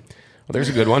anything. Well, there's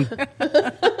a good one.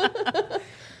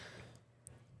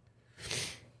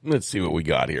 Let's see what we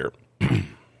got here.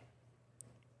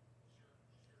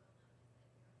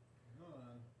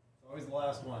 Always the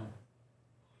last one.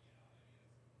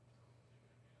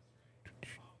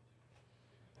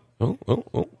 Oh,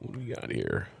 what do we got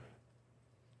here?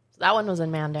 That one was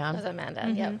in Mandan. That was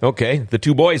Amanda. Yep. Okay, the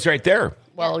 2 boys right there.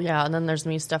 Well, yeah, and then there's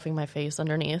me stuffing my face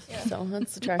underneath. Yeah. So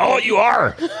that's the track. Oh, you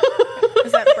are.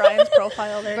 Is that Brian's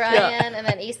profile there? Brian and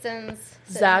then Easton's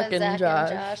Zach and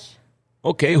Josh.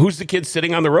 Okay, who's the kid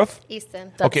sitting on the roof?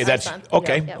 Easton. Okay, our that's son.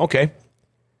 okay. Yep. Okay.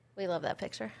 We love that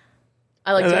picture.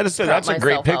 I like to That's a crop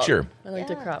great myself picture. out. I like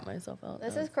to Yeah. crop myself out.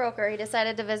 This is Croker. He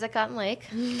decided to visit Cotton Lake.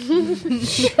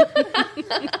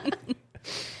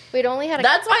 We'd only had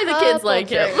That's why the kids couple like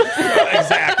him. trips.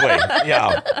 Exactly.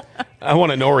 Yeah. I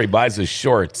want to know where he buys his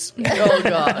shorts. Oh,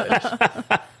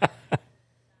 gosh.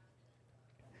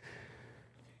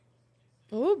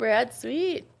 Ooh, Brad,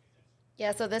 sweet.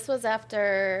 Yeah, so this was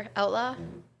after Outlaw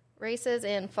races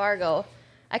in Fargo.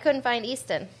 I couldn't find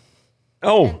Easton.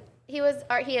 Oh, He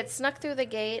had snuck through the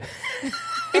gate,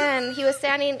 and he was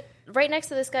standing right next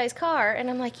to this guy's car. And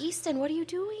I'm like, Easton, what are you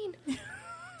doing?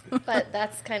 But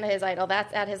that's kind of his idol.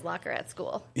 That's at his locker at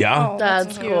school. Yeah. Oh,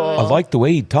 That's cute. cool. I like the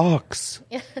way he talks.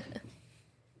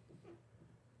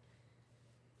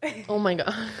 Oh my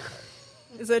god.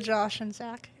 Is it Josh and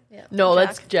Zach? Yeah. No,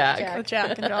 that's Jack. Oh,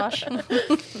 Jack and Josh.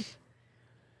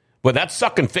 But that's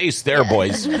sucking face there,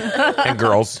 boys and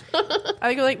girls.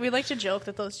 I think we like to joke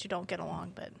that those two don't get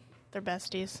along, but they're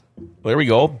besties. There we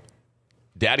go.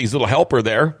 Daddy's little helper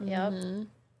there. Yep.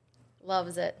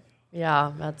 Loves it.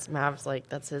 Yeah, that's Mav's like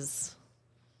that's his.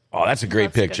 Oh, that's a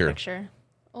great That's a good picture. picture.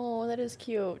 Oh, that is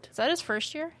cute. Is that his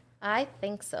first year? I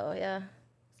think so, yeah.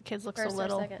 The kids look First so or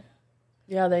little. second.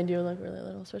 Yeah, they do look really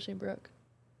little, especially Brooke.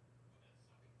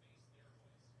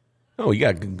 Oh, you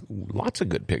got lots of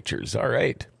good pictures. All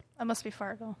right. That must be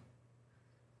Fargo.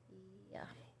 Yeah.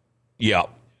 Yeah.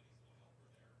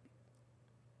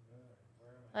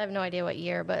 I have no idea what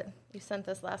year, but you sent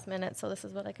this last minute, so this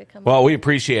is what I could come up Well, we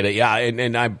appreciate it. Yeah,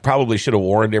 and I probably should have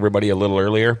warned everybody a little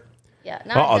earlier. with. Yeah,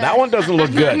 not Oh, good. that one doesn't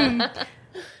look good.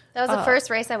 That was the first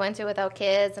race I went to without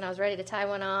kids, and I was ready to tie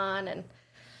one on. And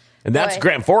And that's Boy.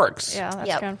 Grand Forks. Yeah, that's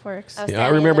Yep. Grand Forks. I was Yeah, I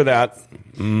standing in remember the that.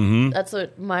 pits. That's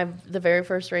what the very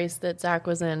first race that Zach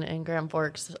was in Grand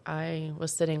Forks. I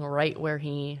was sitting right where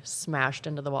he smashed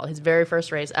into the wall. His very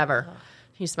first race ever.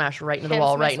 He smashed right into the Hence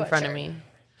wall, my right in front of sweatshirt. me.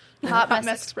 Hot Mess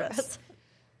Mess Express.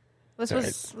 Was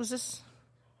this?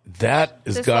 That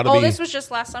has This got to oh, be. this was just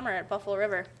last summer at Buffalo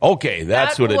River. Okay,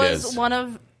 that's that what it was is. one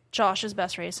of Josh's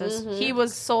best races. He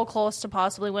was so close to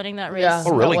possibly winning that race. Yeah,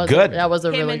 Oh, really that was good. That was a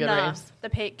Him really and good race. the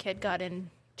Pate kid got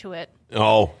into it.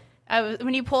 Oh,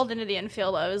 When he pulled into the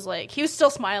infield, I was like, he was still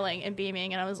smiling and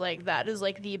beaming, and I was like, that is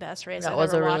like the best race That I've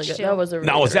was ever a really watched. good. too. That was a really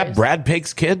now is good that race. Brad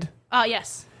Pake's kid?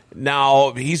 Yes.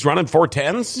 Now he's running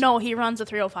 410s, No, he runs a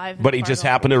 305. in but he just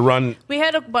Fargo. happened to run. We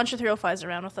had a bunch of 305s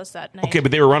around with us that night. Okay, but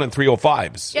they were running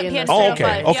 305s. Yep, he had a Oh, okay,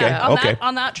 305. okay, Yeah, on okay.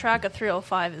 on that track, a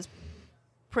 305 is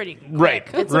pretty quick. Right,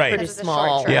 It's a right. pretty It's a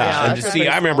small. short track. Yeah, and it's to a see, pretty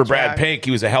I remember small Brad track. Pake.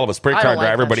 He was a hell of a sprint I car don't like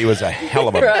driver, that but he was a hell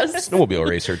of a Russ. snowmobile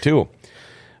racer too.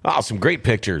 Oh, some great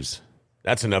pictures.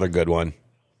 That's another good one.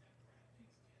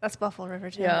 That's Buffalo River,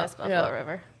 too. Yeah. That's Buffalo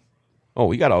River. Oh,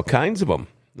 we got all kinds of them.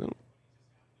 I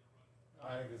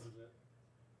think this is it.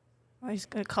 Oh, he's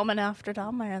coming after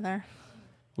Dallmeyer there.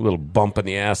 A little bump in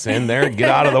the ass end there. Get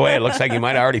out of the way. It looks like you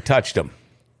might have already touched him.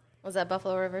 Was that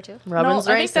Buffalo River, too? Robin's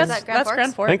no, I race. think Is that that's Grand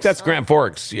Grand Forks. I think that's Grand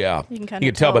Forks. Yeah, You can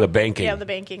you can tell by the banking. Yeah, the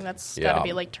banking. That's got Yeah. to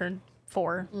be like turn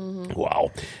 4.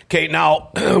 Wow. Okay,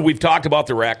 now we've talked about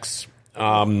the wrecks.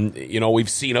 We've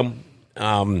seen them.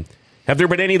 Have there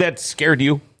been any that scared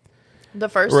you? The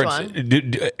first Or one.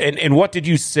 and what did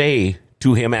you say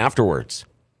to him afterwards?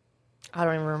 I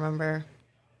don't even remember.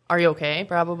 Are you okay?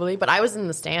 Probably. But I was in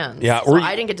the stands. Yeah, So were you-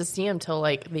 I didn't get to see him till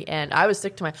like the end. I was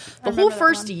sick to my. The remember whole that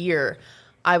first one. year,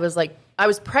 I was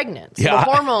pregnant. So Yeah.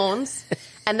 the hormones,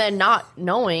 and then not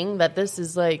knowing that this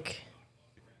is like,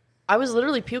 I was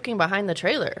literally puking behind the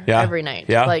trailer Yeah. every night.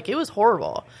 Yeah. Like it was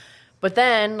horrible. But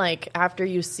then, like after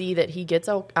you see that he gets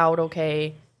out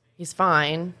okay, he's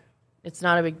fine. It's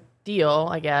not a big deal,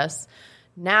 I guess.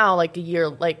 Now, like a year,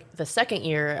 like the second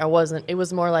year, I wasn't. It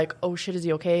was more like, oh shit, is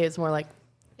he okay? It's more like,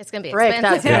 It's going to be frick,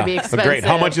 expensive. that's gonna be expensive. Great.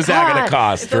 How much is that going to God.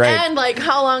 cost? Right. And like,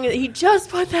 how long? He just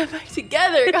put that back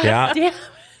together. God Yeah. damn.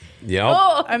 Yep.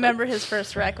 Oh, I remember his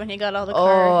first wreck when he got out of the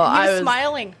car. Oh, and he I was was-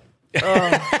 smiling.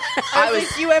 I was.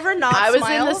 Like, you ever not I was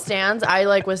smile? in the stands. I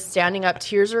like was standing up.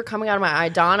 Tears were coming out of my eye.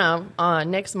 Donna,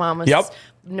 Nick's mom, was Yep.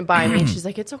 by me. And she's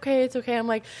like, "It's okay. It's okay." I'm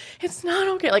like, "It's not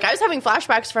okay." Like I was having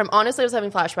flashbacks from. Honestly, I was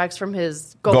having flashbacks from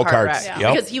his Go-karts, go-kart wreck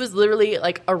yep. because he was literally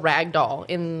like a rag doll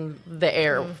in the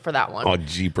air for that one. Oh,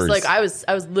 jeepers. So, like I was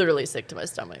literally sick to my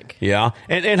stomach. Yeah.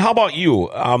 And how about you?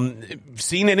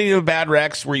 Seen any of the bad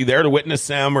wrecks? Were you there to witness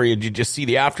them, or did you just see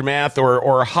the aftermath,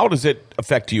 or how does it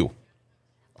affect you?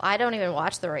 I don't even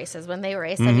watch the races. When they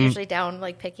race, Mm-hmm. I'm usually down,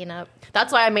 like, picking up.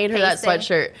 That's why I made her that Pacing.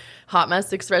 sweatshirt, Hot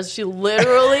Mess Express. She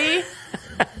literally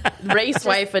race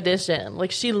wife edition.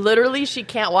 Like she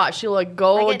can't watch. She'll like I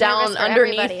go get down nervous for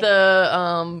underneath everybody.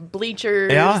 the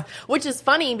bleachers. Yeah. Which is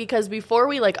funny because before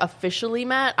we like officially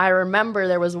met, I remember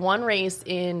there was one race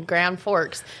in Grand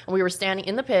Forks and we were standing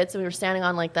in the pits and we were standing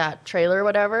on like that trailer or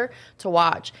whatever to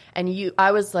watch. And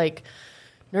I was like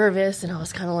nervous and I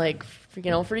was kind of like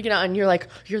freaking out, and you're like,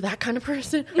 you're that kind of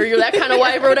person, or you're that kind of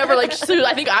wife, or whatever. Like, so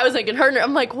I think I was making her nervous.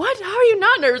 I'm like, what? How are you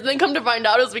not nervous? And then come to find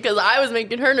out it was because I was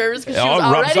making her nervous because she Oh, was it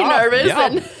rubs already off. nervous. Yeah.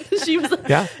 And She was,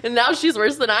 Yeah. and now she's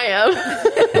worse than I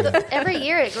am. Every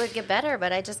year it would get better,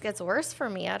 but it just gets worse for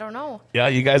me. I don't know. Yeah,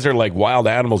 you guys are like wild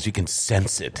animals. You can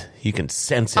sense it. You can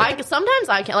sense it. Sometimes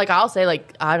I can't, like, I'll say,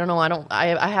 like, I don't know,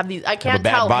 I have these, I can't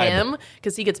bad tell vibe. him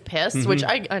because he gets pissed, which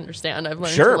I understand. I've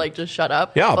learned Sure. to, like, just shut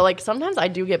up. Yeah. But, like, sometimes I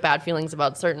do get bad feelings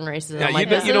about certain races. And Yeah, I'm like,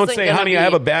 you this don't isn't say, gonna honey, be- I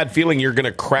have a bad feeling you're going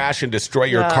to crash and destroy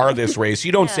your Yeah. car this race.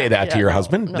 You don't say that to Yeah, your no,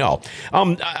 husband. No.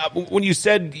 When you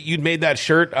said you'd made that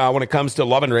shirt when it comes to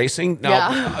Love and Racing, now,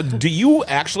 Yeah. do you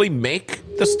actually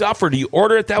make the stuff or do you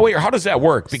order it that way or how does that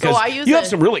work? Because I use you have a-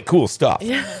 some really cool stuff.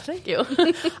 Yeah, thank you.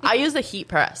 I use a heat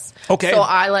press. Okay. So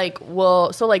I like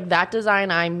that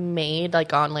design I made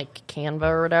like on like Canva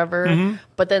or whatever. Mm-hmm.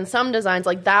 But then some designs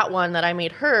like that one that I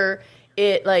made her,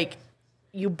 it like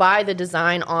you buy the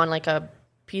design on like a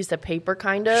piece of paper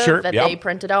kind of Sure, that yep. they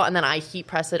printed out and then I heat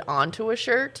press it onto a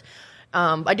shirt.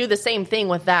 I do the same thing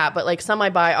with that, but like some I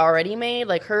buy already made,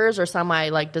 like hers, or some I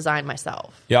like design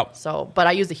myself. Yep. So, but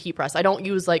I use the heat press. I don't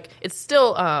use like it's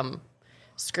still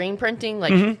screen printing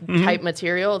like type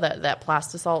material that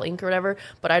plastisol ink or whatever,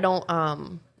 but I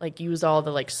don't like use all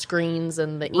the like screens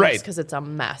and the inks Right. because it's a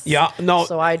mess. Yeah, no.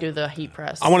 So I do the heat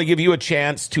press. I want to give you a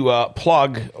chance to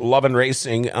plug Love and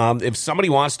Racing. If somebody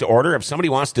wants to order, if somebody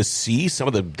wants to see some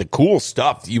of the cool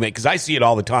stuff you make, because I see it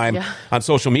all the time Yeah. on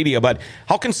social media, but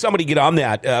how can somebody get on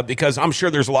that? Because I'm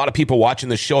sure there's a lot of people watching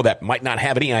this show that might not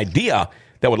have any idea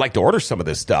that would like to order some of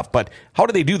this stuff. But how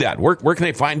do they do that? Where can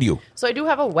they find you? So I do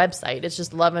have a website. It's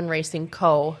just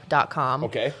loveandracingco.com.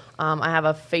 Okay. I have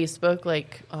a Facebook,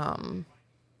 like,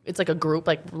 it's like a group,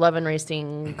 like Love and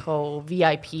Racing Co.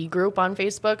 VIP group on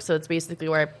Facebook. So it's basically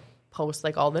where I post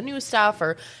like all the new stuff,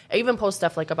 or I even post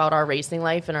stuff like about our racing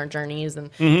life and our journeys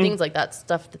and things like that.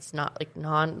 Stuff that's not like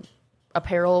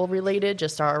non-apparel related,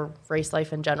 just our race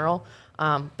life in general.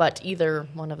 But either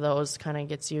one of those kind of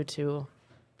gets you to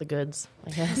the goods, I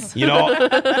guess. You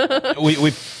know,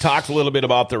 we've talked a little bit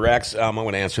about the wrecks. I'm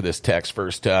going to answer this text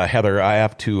first. Heather, I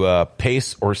have to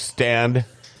pace or stand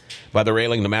by the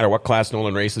railing no matter what class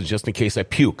Nolan races just in case I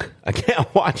puke. I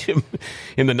can't watch him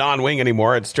in the non-wing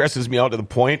anymore. It stresses me out to the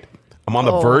point I'm on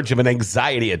the verge of an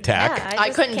anxiety attack. Yeah, I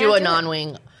just couldn't can't do a it.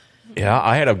 non-wing. Yeah,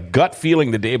 I had a gut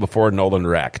feeling the day before Nolan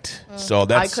wrecked. So I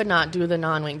that's... could not do the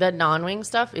non-wing. That non-wing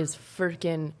stuff is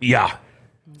freaking Yeah,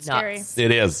 Scary. nuts.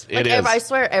 it is. Like, It is. I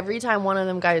swear, every time one of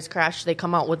them guys crash, they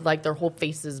come out with like their whole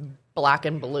faces black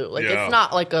and blue. Like Yeah. it's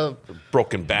not like a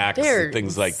Broken backs they're and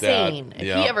things like insane. that. If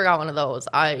Yeah. he ever got one of those,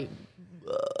 that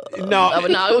No,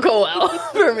 would not go well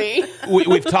for me.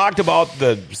 we've talked about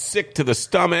the sick to the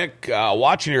stomach,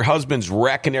 watching your husband's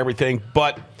wreck and everything,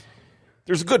 but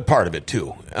there's a good part of it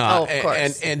too. Of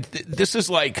course. And this is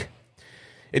like,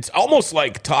 it's almost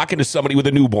like talking to somebody with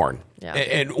a newborn. Yeah.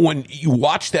 And when you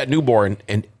watch that newborn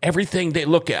and everything they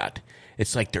look at,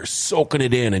 it's like they're soaking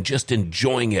it in and just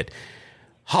enjoying it.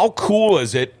 How cool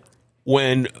is it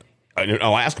when,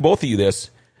 I'll ask both of you this,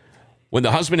 when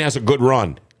the husband has a good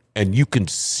run and you can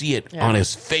see it on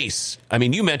his face? I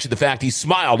mean, you mentioned the fact he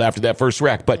smiled after that first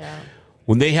wreck, but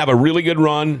when they have a really good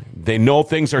run, they know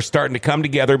things are starting to come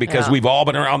together because we've all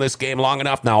been around this game long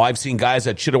enough. Now, I've seen guys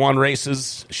that should have won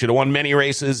races, should have won many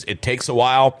races. It takes a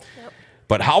while.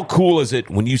 But how cool is it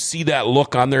when you see that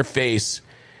look on their face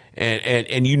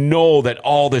and you know that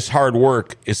all this hard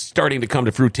work is starting to come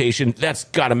to fruition? That's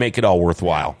got to make it all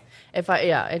worthwhile.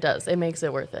 It does. It makes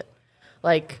it worth it.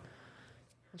 Like,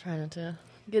 I'm trying not to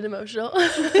get emotional,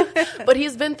 but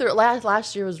he's been through.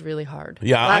 Last year was really hard.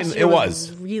 Yeah, Last it year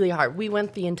was. really hard. We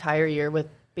went the entire year with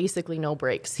basically no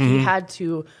breaks. Mm-hmm. He had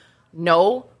to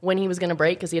know when he was going to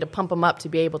break because he had to pump him up to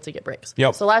be able to get breaks.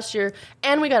 Yep. So last year,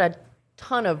 and we got a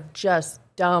ton of just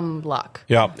dumb luck.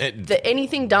 Yeah.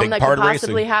 Anything dumb Big that part could of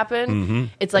possibly racing.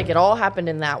 happen, it's like it all happened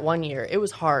in that one year. It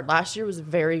was hard. Last year was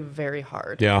very, very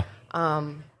hard. Yeah.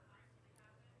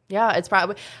 Yeah, it's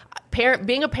probably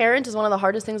being a parent is one of the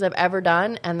hardest things I've ever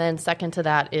done, and then second to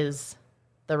that is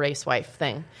the race wife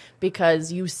thing,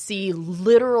 because you see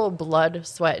literal blood,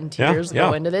 sweat, and tears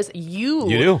go into this. You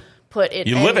do. Put it.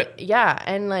 You live it. Yeah,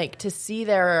 and like to see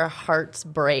their hearts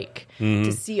break,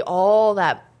 to see all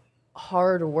that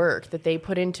hard work that they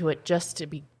put into it just to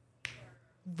be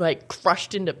like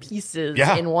crushed into pieces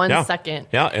in 1 second.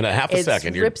 Yeah, in a half a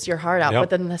second. It rips your heart out. Yep. But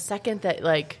then the second that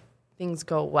like things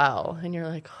go well, and you're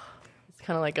like, it's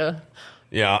kind of like a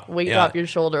weight off your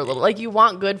shoulder a little. Like you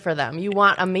want good for them, you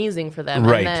want amazing for them,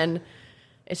 Right. and then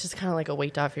it's just kind of like a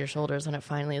weight off your shoulders when it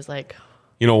finally is like.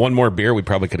 You know, one more beer, we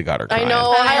probably could have got her crying. I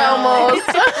know. I almost.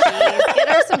 Please, get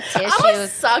her some I'm a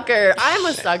tissues. sucker. I'm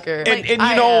a sucker. And you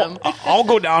know, I'll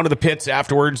go down to the pits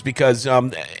afterwards because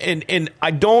and I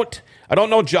don't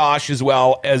know Josh as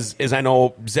well as I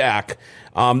know Zach.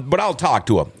 But I'll talk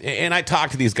to them. And I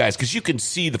talk to these guys because you can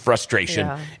see the frustration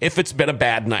if it's been a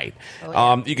bad night.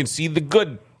 You can see the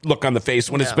good look on the face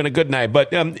when it's been a good night.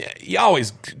 But you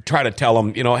always try to tell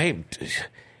them, hey,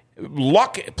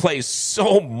 luck plays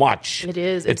so much. It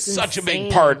is. It's such a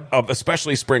big part of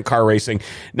especially sprint car racing.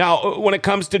 Now, when it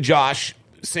comes to Josh,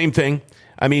 same thing.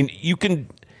 I mean, you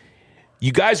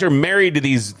guys are married to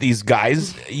these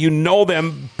guys. You know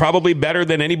them probably better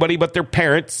than anybody but their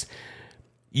parents.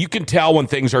 You can tell when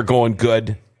things are going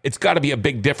good. It's got to be a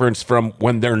big difference from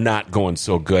when they're not going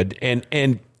so good.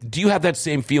 And do you have that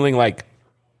same feeling like,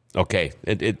 okay,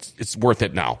 it's worth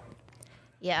it now?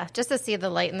 Yeah, just to see the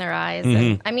light in their eyes.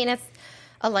 And, I mean, it's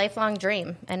a lifelong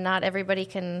dream, and not everybody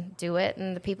can do it.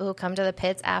 And the people who come to the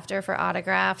pits after for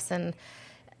autographs, and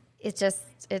it's just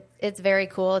it's very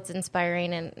cool. It's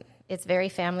inspiring, and it's very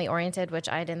family oriented, which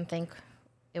I didn't think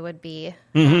it would be.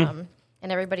 And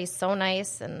everybody's so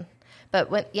nice, but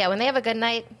when they have a good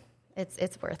night,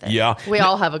 it's worth it. Yeah, we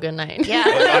all have a good night. Yeah,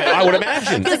 I would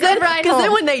imagine. It's a good ride Because home.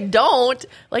 then when they don't,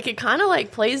 like, it kind of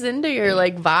like plays into your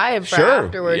like vibe for Sure,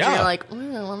 afterwards. yeah. You're like,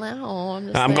 well, now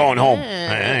I'm going home.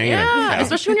 Yeah,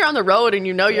 especially when you're on the road and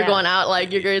you're Yeah. going out,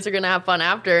 like your guys are gonna have fun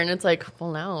after, and it's like,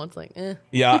 well, now it's like, eh.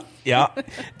 Yeah.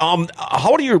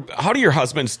 How do your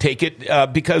husbands take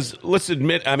it? Because let's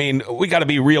admit, I mean, we got to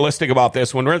be realistic about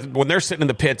this. When they're sitting in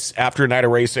the pits after a night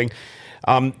of racing,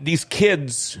 these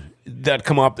kids that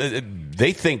come up,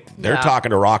 they think they're talking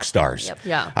to rock stars. Yep.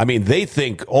 Yeah. I mean, they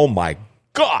think, oh my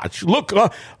gosh, look,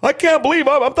 I can't believe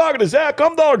I'm talking to Zach.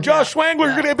 I'm talking to Josh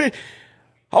Swangler.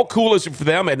 How cool is it for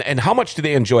them, and how much do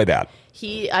they enjoy that?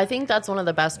 I think that's one of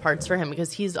the best parts for him,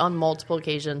 because he's on multiple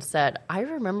occasions said, I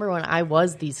remember when I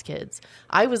was these kids.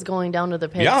 I was going down to the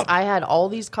pits. Yeah. I had all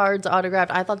these cards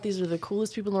autographed. I thought these were the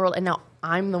coolest people in the world, and now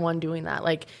I'm the one doing that.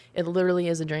 Like, it literally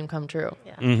is a dream come true.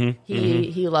 Yeah.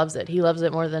 He loves it. He loves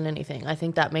it more than anything. I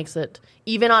think that makes it,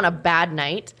 even on a bad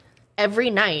night, every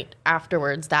night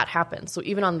afterwards that happens. So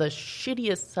even on the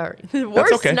the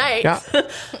worst okay. nights,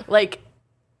 like,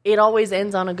 it always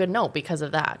ends on a good note because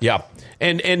of that. Yeah.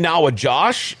 And now with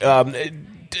Josh, I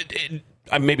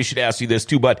maybe should ask you this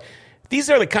too, but these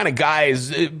are the kind of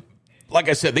guys, like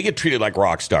I said, they get treated like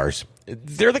rock stars.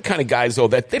 They're the kind of guys, though,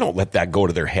 that they don't let that go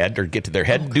to their head or get to their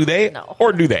head, do they? No.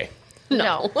 Or do they?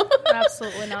 No.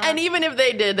 Absolutely not. And even if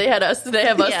they did, they have us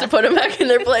Yeah. to put them back in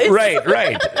their place. Right.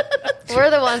 We're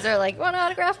the ones that are like, want to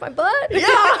autograph my butt? Yeah.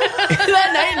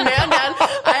 That night,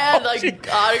 man, I had like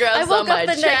I autographs woke on my up the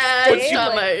next chest. day,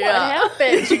 On my, like, what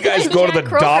happened? You guys go to the Jack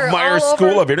Croker Dobmeyer all School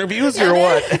over. of Interviews or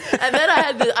what? And then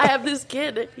I have this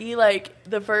kid. He like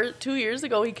the first 2 years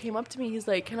ago, he came up to me. He's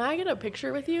like, "Can I get a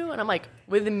picture with you?" And I'm like,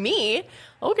 "With me?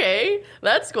 Okay,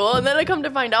 that's cool." And then I come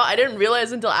to find out, I didn't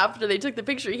realize until after they took the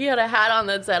picture, he had a hat on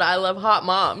that said, "I love hot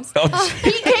moms."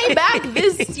 He came back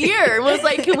this year and was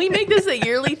like, "Can we make this a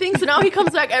yearly thing?" So now he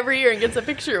comes back every year and gets a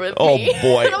picture with me. Oh,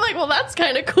 boy. And I'm like, "Well, that's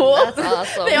kind of cool." That's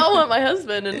awesome. They all want my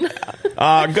husband. And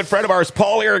A good friend of ours,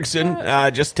 Paul Erickson,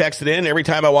 just texted in. Every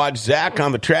time I watch Zach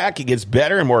on the track, he gets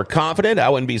better and more confident. I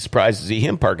wouldn't be surprised to see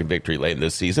him park in victory lane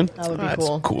this season. That would be That's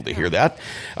cool. cool to hear that.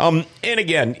 And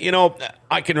again,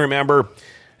 I can remember,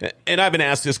 and I've been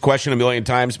asked this question a million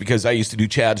times because I used to do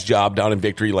Chad's job down in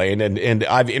victory lane, and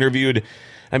I've interviewed,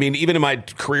 I mean, even in my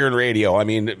career in radio, I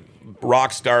mean,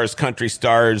 rock stars, country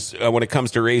stars, when it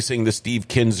comes to racing, the Steve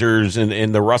Kinzers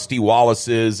and the Rusty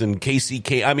Wallaces and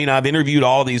KCK. I mean, I've interviewed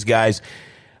all these guys.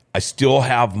 I still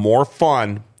have more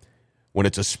fun when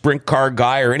it's a sprint car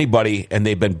guy or anybody, and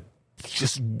they've been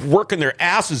just working their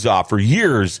asses off for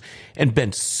years and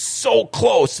been so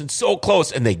close,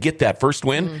 and they get that first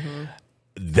win.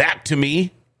 That, to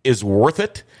me, is worth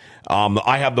it.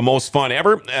 I have the most fun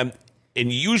ever. And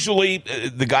usually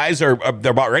the guys they're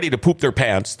about ready to poop their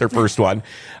pants, their first one.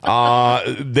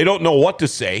 They don't know what to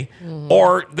say.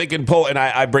 Or they can pull, and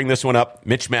I bring this one up,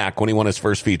 Mitch Mack, when he won his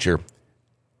first feature.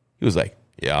 He was like,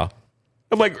 yeah.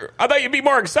 I'm like, I thought you'd be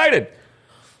more excited.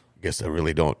 Guess I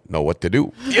really don't know what to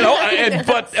do,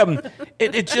 but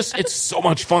it's so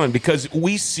much fun because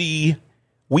we see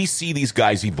these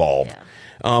guys evolve.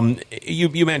 Yeah.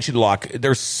 You mentioned luck.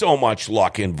 There's so much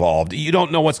luck involved. You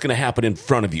don't know what's going to happen in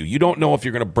front of you. You don't know if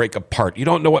you're going to break apart. You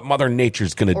don't know what Mother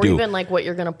Nature's going to or do. even like what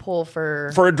you're going to pull for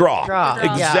a draw.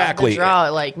 Yeah, Exactly. the draw,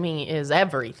 like me, is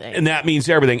everything. And that means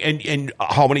everything. And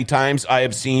how many times I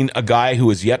have seen a guy who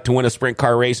has yet to win a sprint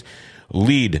car race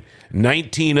lead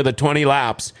 19 of the 20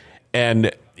 laps,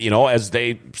 and as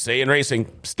they say in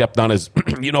racing, stepped on his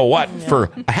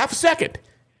for a half a second.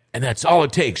 And that's all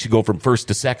it takes. You go from first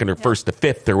to second or first to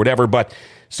fifth or whatever. But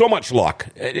so much luck.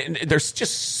 And there's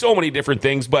just so many different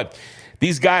things. But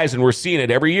these guys, and we're seeing it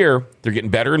every year, they're getting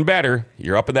better and better.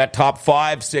 You're up in that top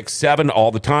 5, 6, 7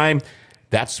 all the time.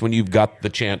 That's when you've got the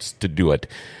chance to do it.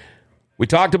 We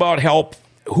talked about help.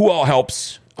 Who all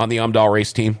helps on the Umdahl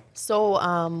race team? So,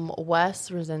 Wes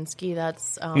Rosinski,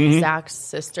 that's Zach's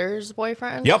sister's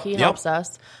boyfriend. Yep, He helps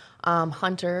us.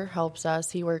 Hunter helps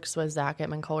us. He works with Zach at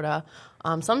Minn Kota.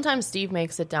 Sometimes Steve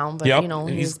makes it down, but, Yep, you know,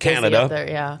 he's he's busy Canada. up there.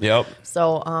 Yeah. Yep.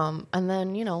 So, and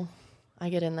then, you know, I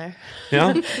get in there.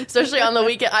 Yeah. Especially on the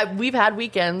weekend. We've had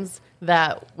weekends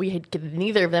that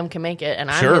neither of them can make it,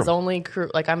 and I'm Sure. his only crew.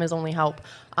 Like, I'm his only help.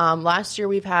 Last year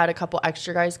we've had a couple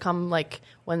extra guys come, like,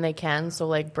 when they can. So,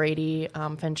 like, Brady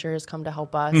Fincher has come to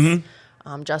help us.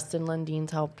 Justin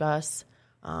Lindine's helped us.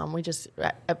 We just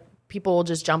people will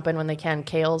just jump in when they can.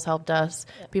 Kale's helped us.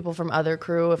 People from other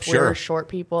crew, if Sure. we're short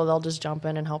people, they'll just jump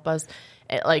in and help us.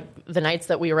 Like the nights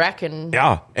that we wreck, and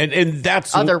Yeah, and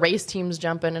that's other race teams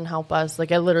jump in and help us. Like,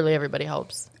 literally everybody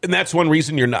helps. and that's one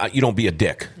reason you don't be a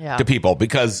dick Yeah. to people,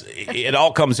 because it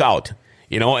all comes out,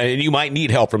 you know, and you might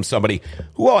need help from somebody.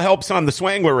 Who all helps on the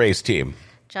Swangler race team?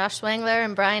 Josh Swangler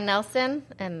and Brian Nelson,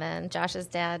 and then Josh's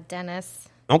dad, Dennis.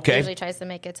 Okay. Usually tries to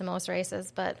make it to most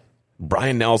races, but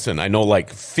Brian Nelson. I know like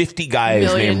 50 guys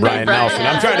Million named Brian Brian. Nelson.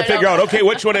 I'm trying to figure out, okay,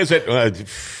 which one is it?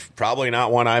 Probably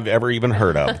not one I've ever even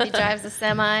heard of. he drives a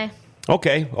semi.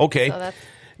 Okay. So that's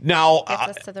Now,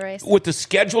 gets us to the race. with the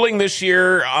scheduling this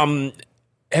year,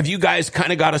 have you guys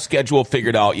kind of got a schedule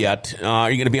figured out yet?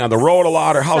 Are you going to be on the road a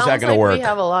lot, or how's that Sounds going to like work? We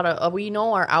have a lot of. We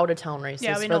know our out of town races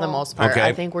Yeah, we for the know. most part. Okay.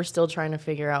 I think we're still trying to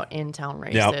figure out in town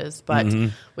Yep. races, but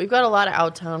we've got a lot of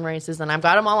out town races, and I've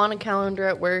got them all on a calendar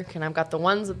at work, and I've got the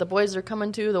ones that the boys are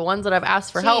coming to, the ones that I've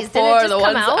asked for help Jeez, didn't it for, just the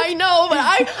come ones out? I know,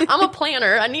 but I'm a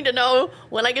planner. I need to know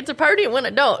when I get to party and when I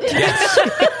don't.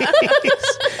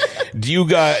 Do you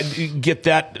get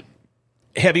that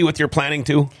heavy with your planning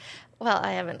too? Well,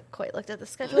 I haven't quite looked at the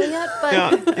schedule yet,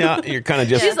 but Yeah, you're kind of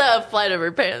just She's a flight of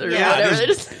her pants or Yeah, whatever.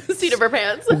 just- Just seat of her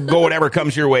pants. go whatever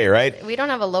comes your way, right? we don't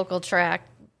have a local track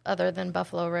other than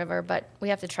Buffalo River, but we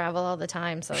have to travel all the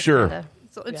time. So it's Sure. kinda-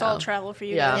 So it's Yeah. all travel for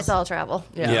you Yeah. guys. it's all travel.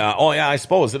 Yeah. Oh, yeah, I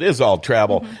suppose it is all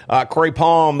travel. Corey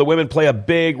Palm, the women play a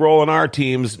big role in our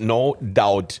teams, no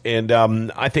doubt. And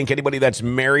I think anybody that's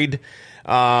married,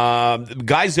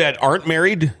 guys that aren't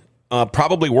married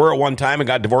probably were at one time and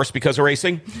got divorced because of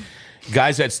racing.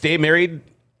 Guys that stay married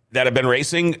that have been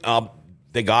racing,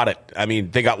 they got it. I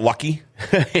mean, they got lucky,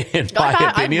 in my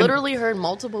I've opinion. literally heard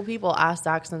multiple people ask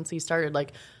Zach since he started,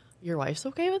 like, your wife's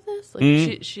okay with this?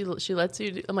 Like, she lets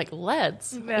you do. I'm like,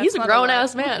 let's. That's He's a not grown a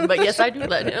ass man, but yes, I do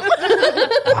let him.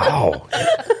 Wow.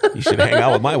 You should hang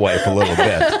out with my wife a little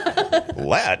bit.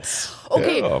 Let's.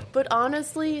 Okay, Yeah. but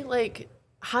honestly, like,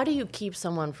 how do you keep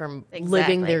someone from living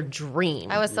Exactly. their dream?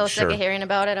 I was so Sure. sick of hearing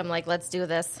about it. I'm like, let's do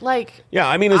this. like, Yeah,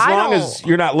 I mean, as I long don't- as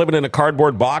you're not living in a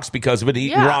cardboard box because of it,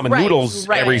 eating ramen right, noodles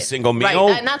right, every right, single right. meal.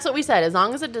 And that's what we said. As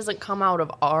long as it doesn't come out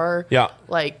of our Yeah.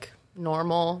 like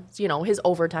normal, you know, his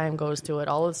overtime goes to it,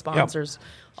 all of the sponsors,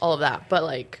 all of that. But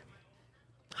like,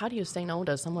 how do you say no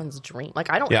to someone's dream?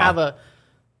 Like, I don't Yeah. have a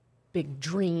big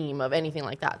dream of anything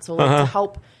like that. So like, to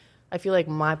help, I feel like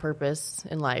my purpose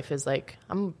in life is like,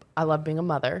 I love being a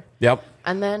mother. Yep.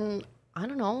 And then, I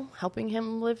don't know, helping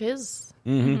him live his.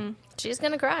 She's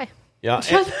gonna cry. Yeah,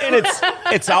 and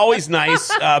it's always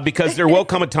nice because there will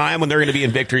come a time when they're going to be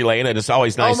in victory lane, and it's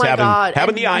always nice Oh my having God. having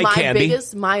And the eye candy.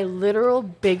 My literal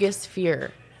biggest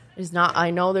fear is not,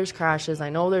 I know there's crashes. I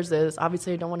know there's this.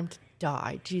 Obviously, I don't want him to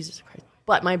die. Jesus Christ.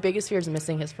 But my biggest fear is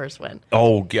missing his first win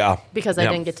Oh yeah, because I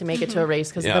Yeah. didn't get to make it to a race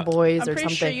because Yeah. of the boys I'm or pretty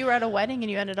something. sure you were at a wedding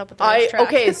and you ended up at the racetrack.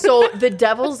 Okay, so the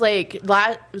Devil's Lake,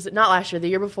 was it not last year, the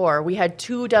year before, we had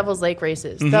 2 Devil's Lake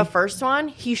races. Mm-hmm. The first one,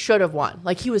 he should have won.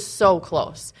 Like, he was so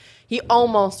close. He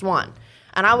almost won.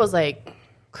 And I was like,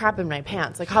 crapping my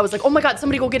pants. Like, I was like, oh my God,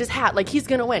 somebody go get his hat. Like, he's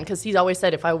going to win because he's always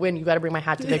said, if I win, you got to bring my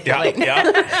hat to Victory Yeah, Lake.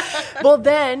 yeah. Well,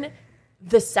 then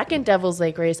the second Devil's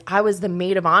Lake race, I was the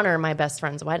maid of honor at my best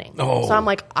friend's wedding. Oh. So I'm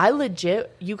like,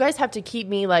 you guys have to keep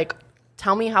me like,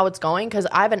 tell me how it's going because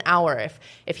I have an hour.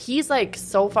 If he's like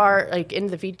so far like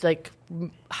into the feet, like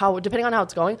how depending on how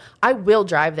it's going, I will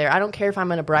drive there. I don't care if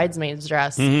I'm in a bridesmaid's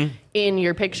dress in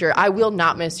your picture. I will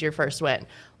not miss your first win.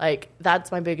 Like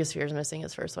that's my biggest fear is missing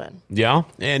his first win. Yeah,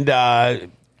 and I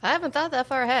haven't thought that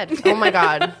far ahead. Oh my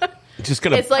God. just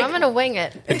gonna It's like I'm gonna wing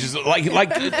it. just like you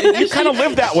kind of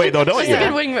live that way though, don't she's you? a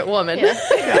good wingman woman. Yeah,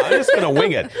 I'm just going to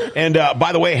wing it. And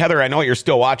by the way, Heather, I know you're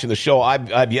still watching the show.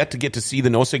 I've yet to get to see the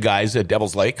NOSA guys at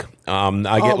Devil's Lake.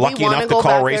 I get we lucky wanna enough to go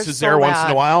call back races there there so once in a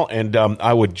bad. while, and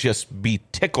I would just be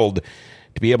tickled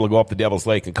to be able to go up to Devil's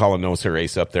Lake and call a NOSA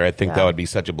race up there. I think that Yeah. would be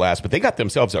such a blast. But they got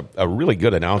themselves a really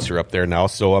good announcer up there now,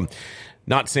 so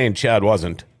not saying Chad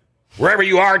wasn't. Wherever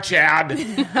you are, Chad.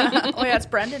 Oh, yeah, it's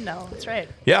Brendan now. That's right.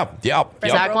 Yeah.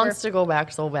 Zach wants to go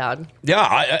back so bad. Yeah,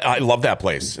 I love that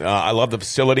place. I love the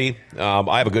facility.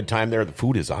 I have a good time there. The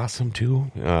food is awesome, too.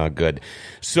 Good.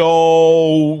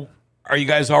 So, are you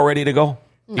guys all ready to go?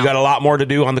 No. You got a lot more to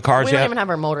do on the cars We yet? don't even have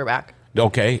our motor back.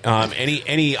 Okay.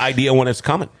 Any idea when it's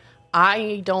coming?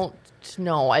 I don't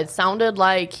know. It sounded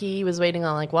like he was waiting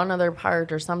on like one other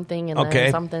part or something, and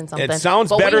Okay. then something. It sounds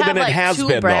But better we have, than it like, has two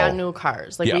been, brand though. new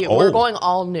cars. Like Yeah. we're Oh. going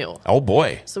all new. Oh,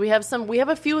 boy. So we have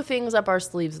a few things up our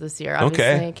sleeves this year. Obviously,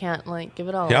 Okay. I can't like give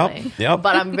it all Yep, away. yep.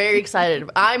 But I'm very excited.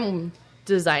 I'm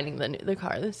designing the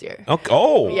car this year. Okay.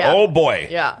 Oh, Yeah. oh, boy.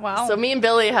 Yeah. Wow. So me and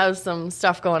Billy have some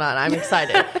stuff going on. I'm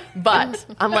excited. But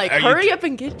I'm like, Are you- hurry up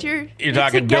and get your You're shit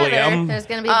talking Billy together. M? There's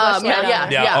going to be bush light on Yeah.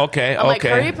 there. Yeah, okay, I'm like, okay.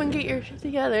 hurry up and get your shit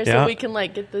together Yeah. so we can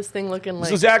like get this thing looking like.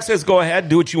 So Zach says, go ahead,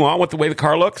 do what you want with the way the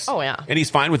car looks. Oh, yeah. And he's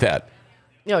fine with that.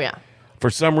 Oh yeah. For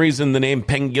some reason, the name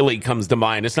Pengilly comes to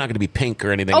mind. It's not going to be pink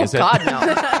or anything, Oh is it? God,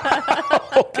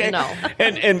 no. Okay. No.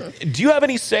 And do you have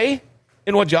any say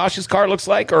in what Josh's car looks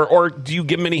like? Or do you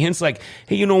give him any hints like,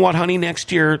 hey, you know what, honey,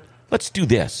 next year, let's do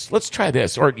this. Let's try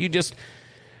this. Or you just,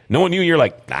 knowing you, you're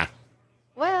like, nah.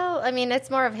 Well, I mean, it's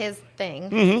more of his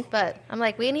thing. Mm-hmm. But I'm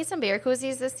like, we need some beer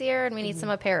koozies this year, and we need some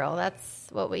apparel. That's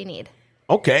what we need.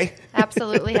 Okay.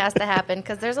 Absolutely has to happen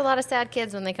because there's a lot of sad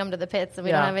kids when they come to the pits, and we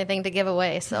Yeah. don't have anything to give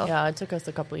away. So Yeah, it took us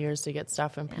a couple of years to get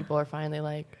stuff, and people are finally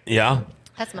like, Yeah.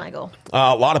 that's my goal.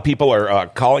 A lot of people are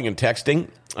calling and texting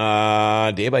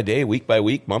day by day, week by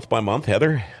week, month by month,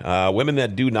 Heather. Women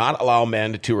that do not allow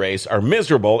men to race are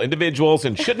miserable individuals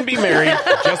and shouldn't be married.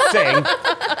 Just saying.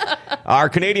 Our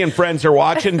Canadian friends are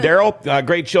watching. Daryl,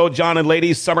 great show, John and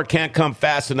ladies. Summer can't come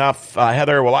fast enough.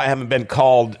 Heather, well, I haven't been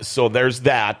called, so there's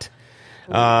that.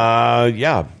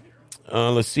 Yeah.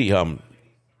 Let's see.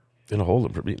 Get a hold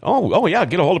of Oh yeah,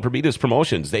 get a hold of Permitas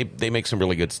Promotions. They make some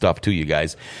really good stuff too, you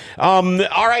guys. All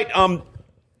right.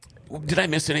 Did I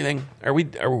miss anything? Are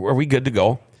we good to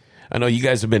go? I know you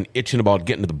guys have been itching about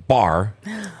getting to the bar.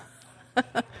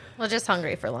 Well, just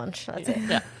hungry for lunch. That's it.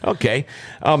 yeah. Okay.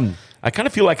 I kind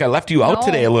of feel like I left you out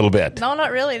today a little bit. No,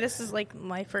 not really. This is like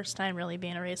my first time really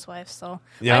being a race wife. So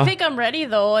Yeah? I think I'm ready,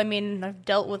 though. I mean, I've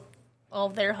dealt with all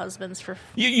of their husbands for.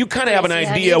 You kind of have an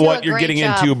Yeah, idea you do what a you're great getting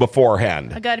job. into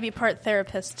beforehand. I got to be part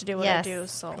therapist to do what I Yes. do.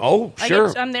 So Oh,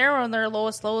 sure. I'm there on their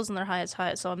lowest lows and their highest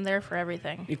highs. So I'm there for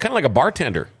everything. You're kind of like a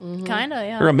bartender Kind of,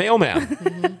 yeah. or a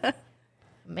mailman.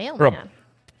 Mailman.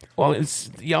 Well,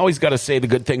 you always got to say the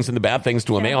good things and the bad things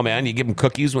to a mailman. You give them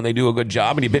cookies when they do a good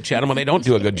job, and you bitch at them when they don't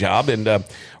do a good job. And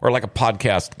or like a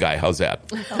podcast guy. How's that?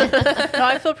 No,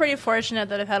 I feel pretty fortunate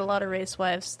that I've had a lot of race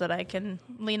wives that I can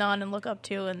lean on and look up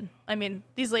to. And I mean,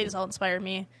 these ladies all inspire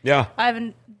me. Yeah. I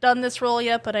haven't done this role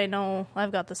yet, but I know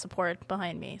I've got the support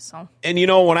behind me. So And you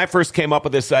know, when I first came up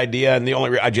with this idea, and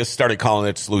I just started calling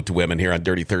it Salute to Women here on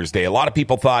Dirty Thursday, a lot of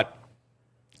people thought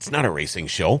it's not a racing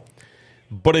show,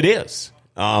 but it is.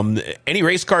 Any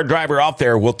race car driver out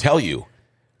there will tell you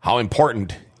how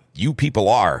important you people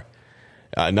are,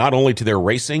 not only to their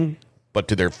racing, but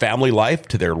to their family life,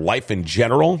 to their life in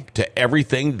general, to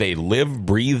everything they live,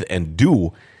 breathe, and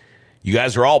do. You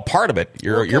guys are all part of it.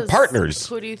 You're 'Cause partners.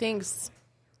 Who do you think's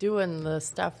doing the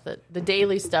stuff the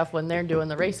daily stuff when they're doing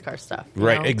the race car stuff? you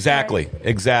Right, know? exactly.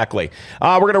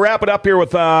 We're going to wrap it up here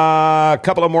with a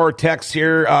couple of more texts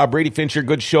here. Brady Fincher,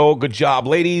 good show, good job,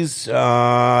 ladies.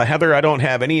 Heather, I don't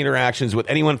have any interactions with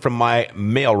anyone from my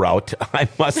mail route. I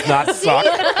must not suck.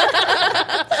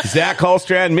 Zach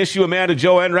Holstrand, miss you, Amanda,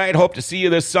 Joe Enright. Hope to see you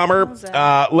this summer.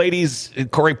 Ladies,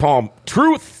 Corey Palm,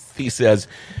 truth, he says.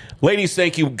 Ladies,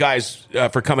 thank you guys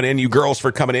for coming in. You girls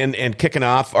for coming in and kicking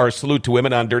off our Salute to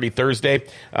Women on Dirty Thursday.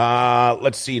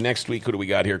 Let's see, next week, who do we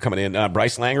got here coming in?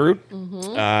 Bryce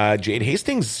Langeroot, Jade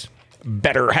Hastings,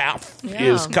 better half, Yeah.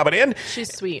 is coming in.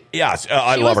 She's sweet. Yes,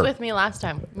 I She love was her. with me last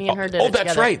time. Me and her did Oh, it that's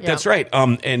together. right. Yeah. That's right.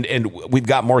 And we've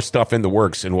got more stuff in the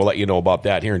works, and we'll let you know about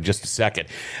that here in just a second.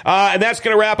 And that's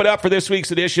going to wrap it up for this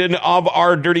week's edition of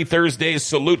our Dirty Thursdays.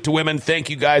 Salute to Women. Thank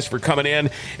you guys for coming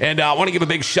in. And I want to give a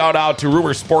big shout out to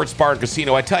Rumors Sports Bar and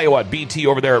Casino. I tell you what, BT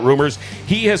over there at Rumors,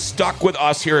 he has stuck with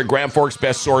us here at Grand Forks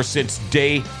Best Source since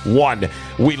day one.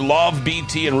 We love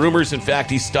BT and Rumors. In fact,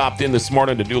 he stopped in this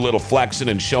morning to do a little flexing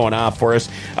and showing off for us.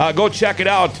 Go check it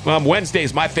out. Wednesday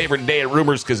is my favorite day at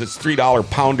Rumors because it's $3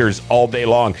 pounders all day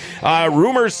long.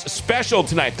 Rumors special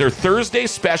tonight. Their Thursday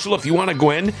special. If you want to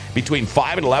go in between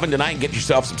 5 and 11 tonight and get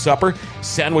yourself some supper,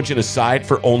 sandwich and a side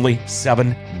for only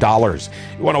 $7.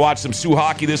 You want to watch some Sioux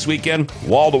hockey this weekend?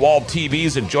 Wall-to-wall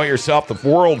TVs. Enjoy yourself the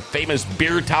world-famous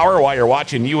beer tower while you're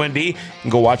watching UND.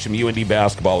 And go watch some UND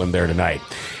basketball in there tonight.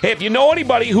 Hey, if you know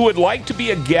anybody who would like to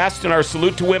be a guest in our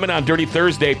Salute to Women on Dirty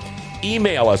Thursday,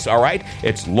 email us, all right?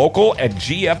 It's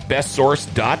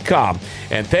local@gfbestsource.com.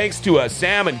 And thanks to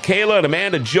Sam and Kayla and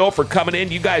Amanda and Joe for coming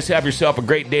in. You guys have yourself a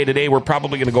great day today. We're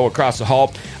probably going to go across the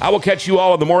hall. I will catch you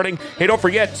all in the morning. Hey, don't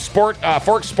forget,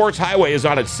 Forks Sports Highway is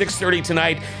on at 6:30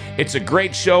 tonight. It's a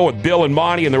great show with Bill and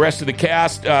Monty and the rest of the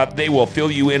cast. They will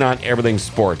fill you in on everything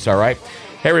sports, all right?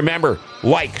 Hey, remember,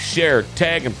 like, share,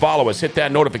 tag, and follow us. Hit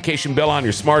that notification bell on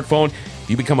your smartphone. If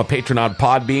you become a patron on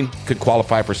Podbean, could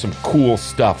qualify for some cool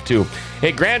stuff, too.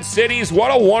 Hey, Grand Cities,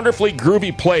 what a wonderfully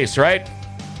groovy place, right?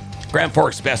 Grand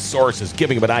Forks Best Source is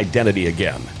giving them an identity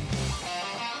again.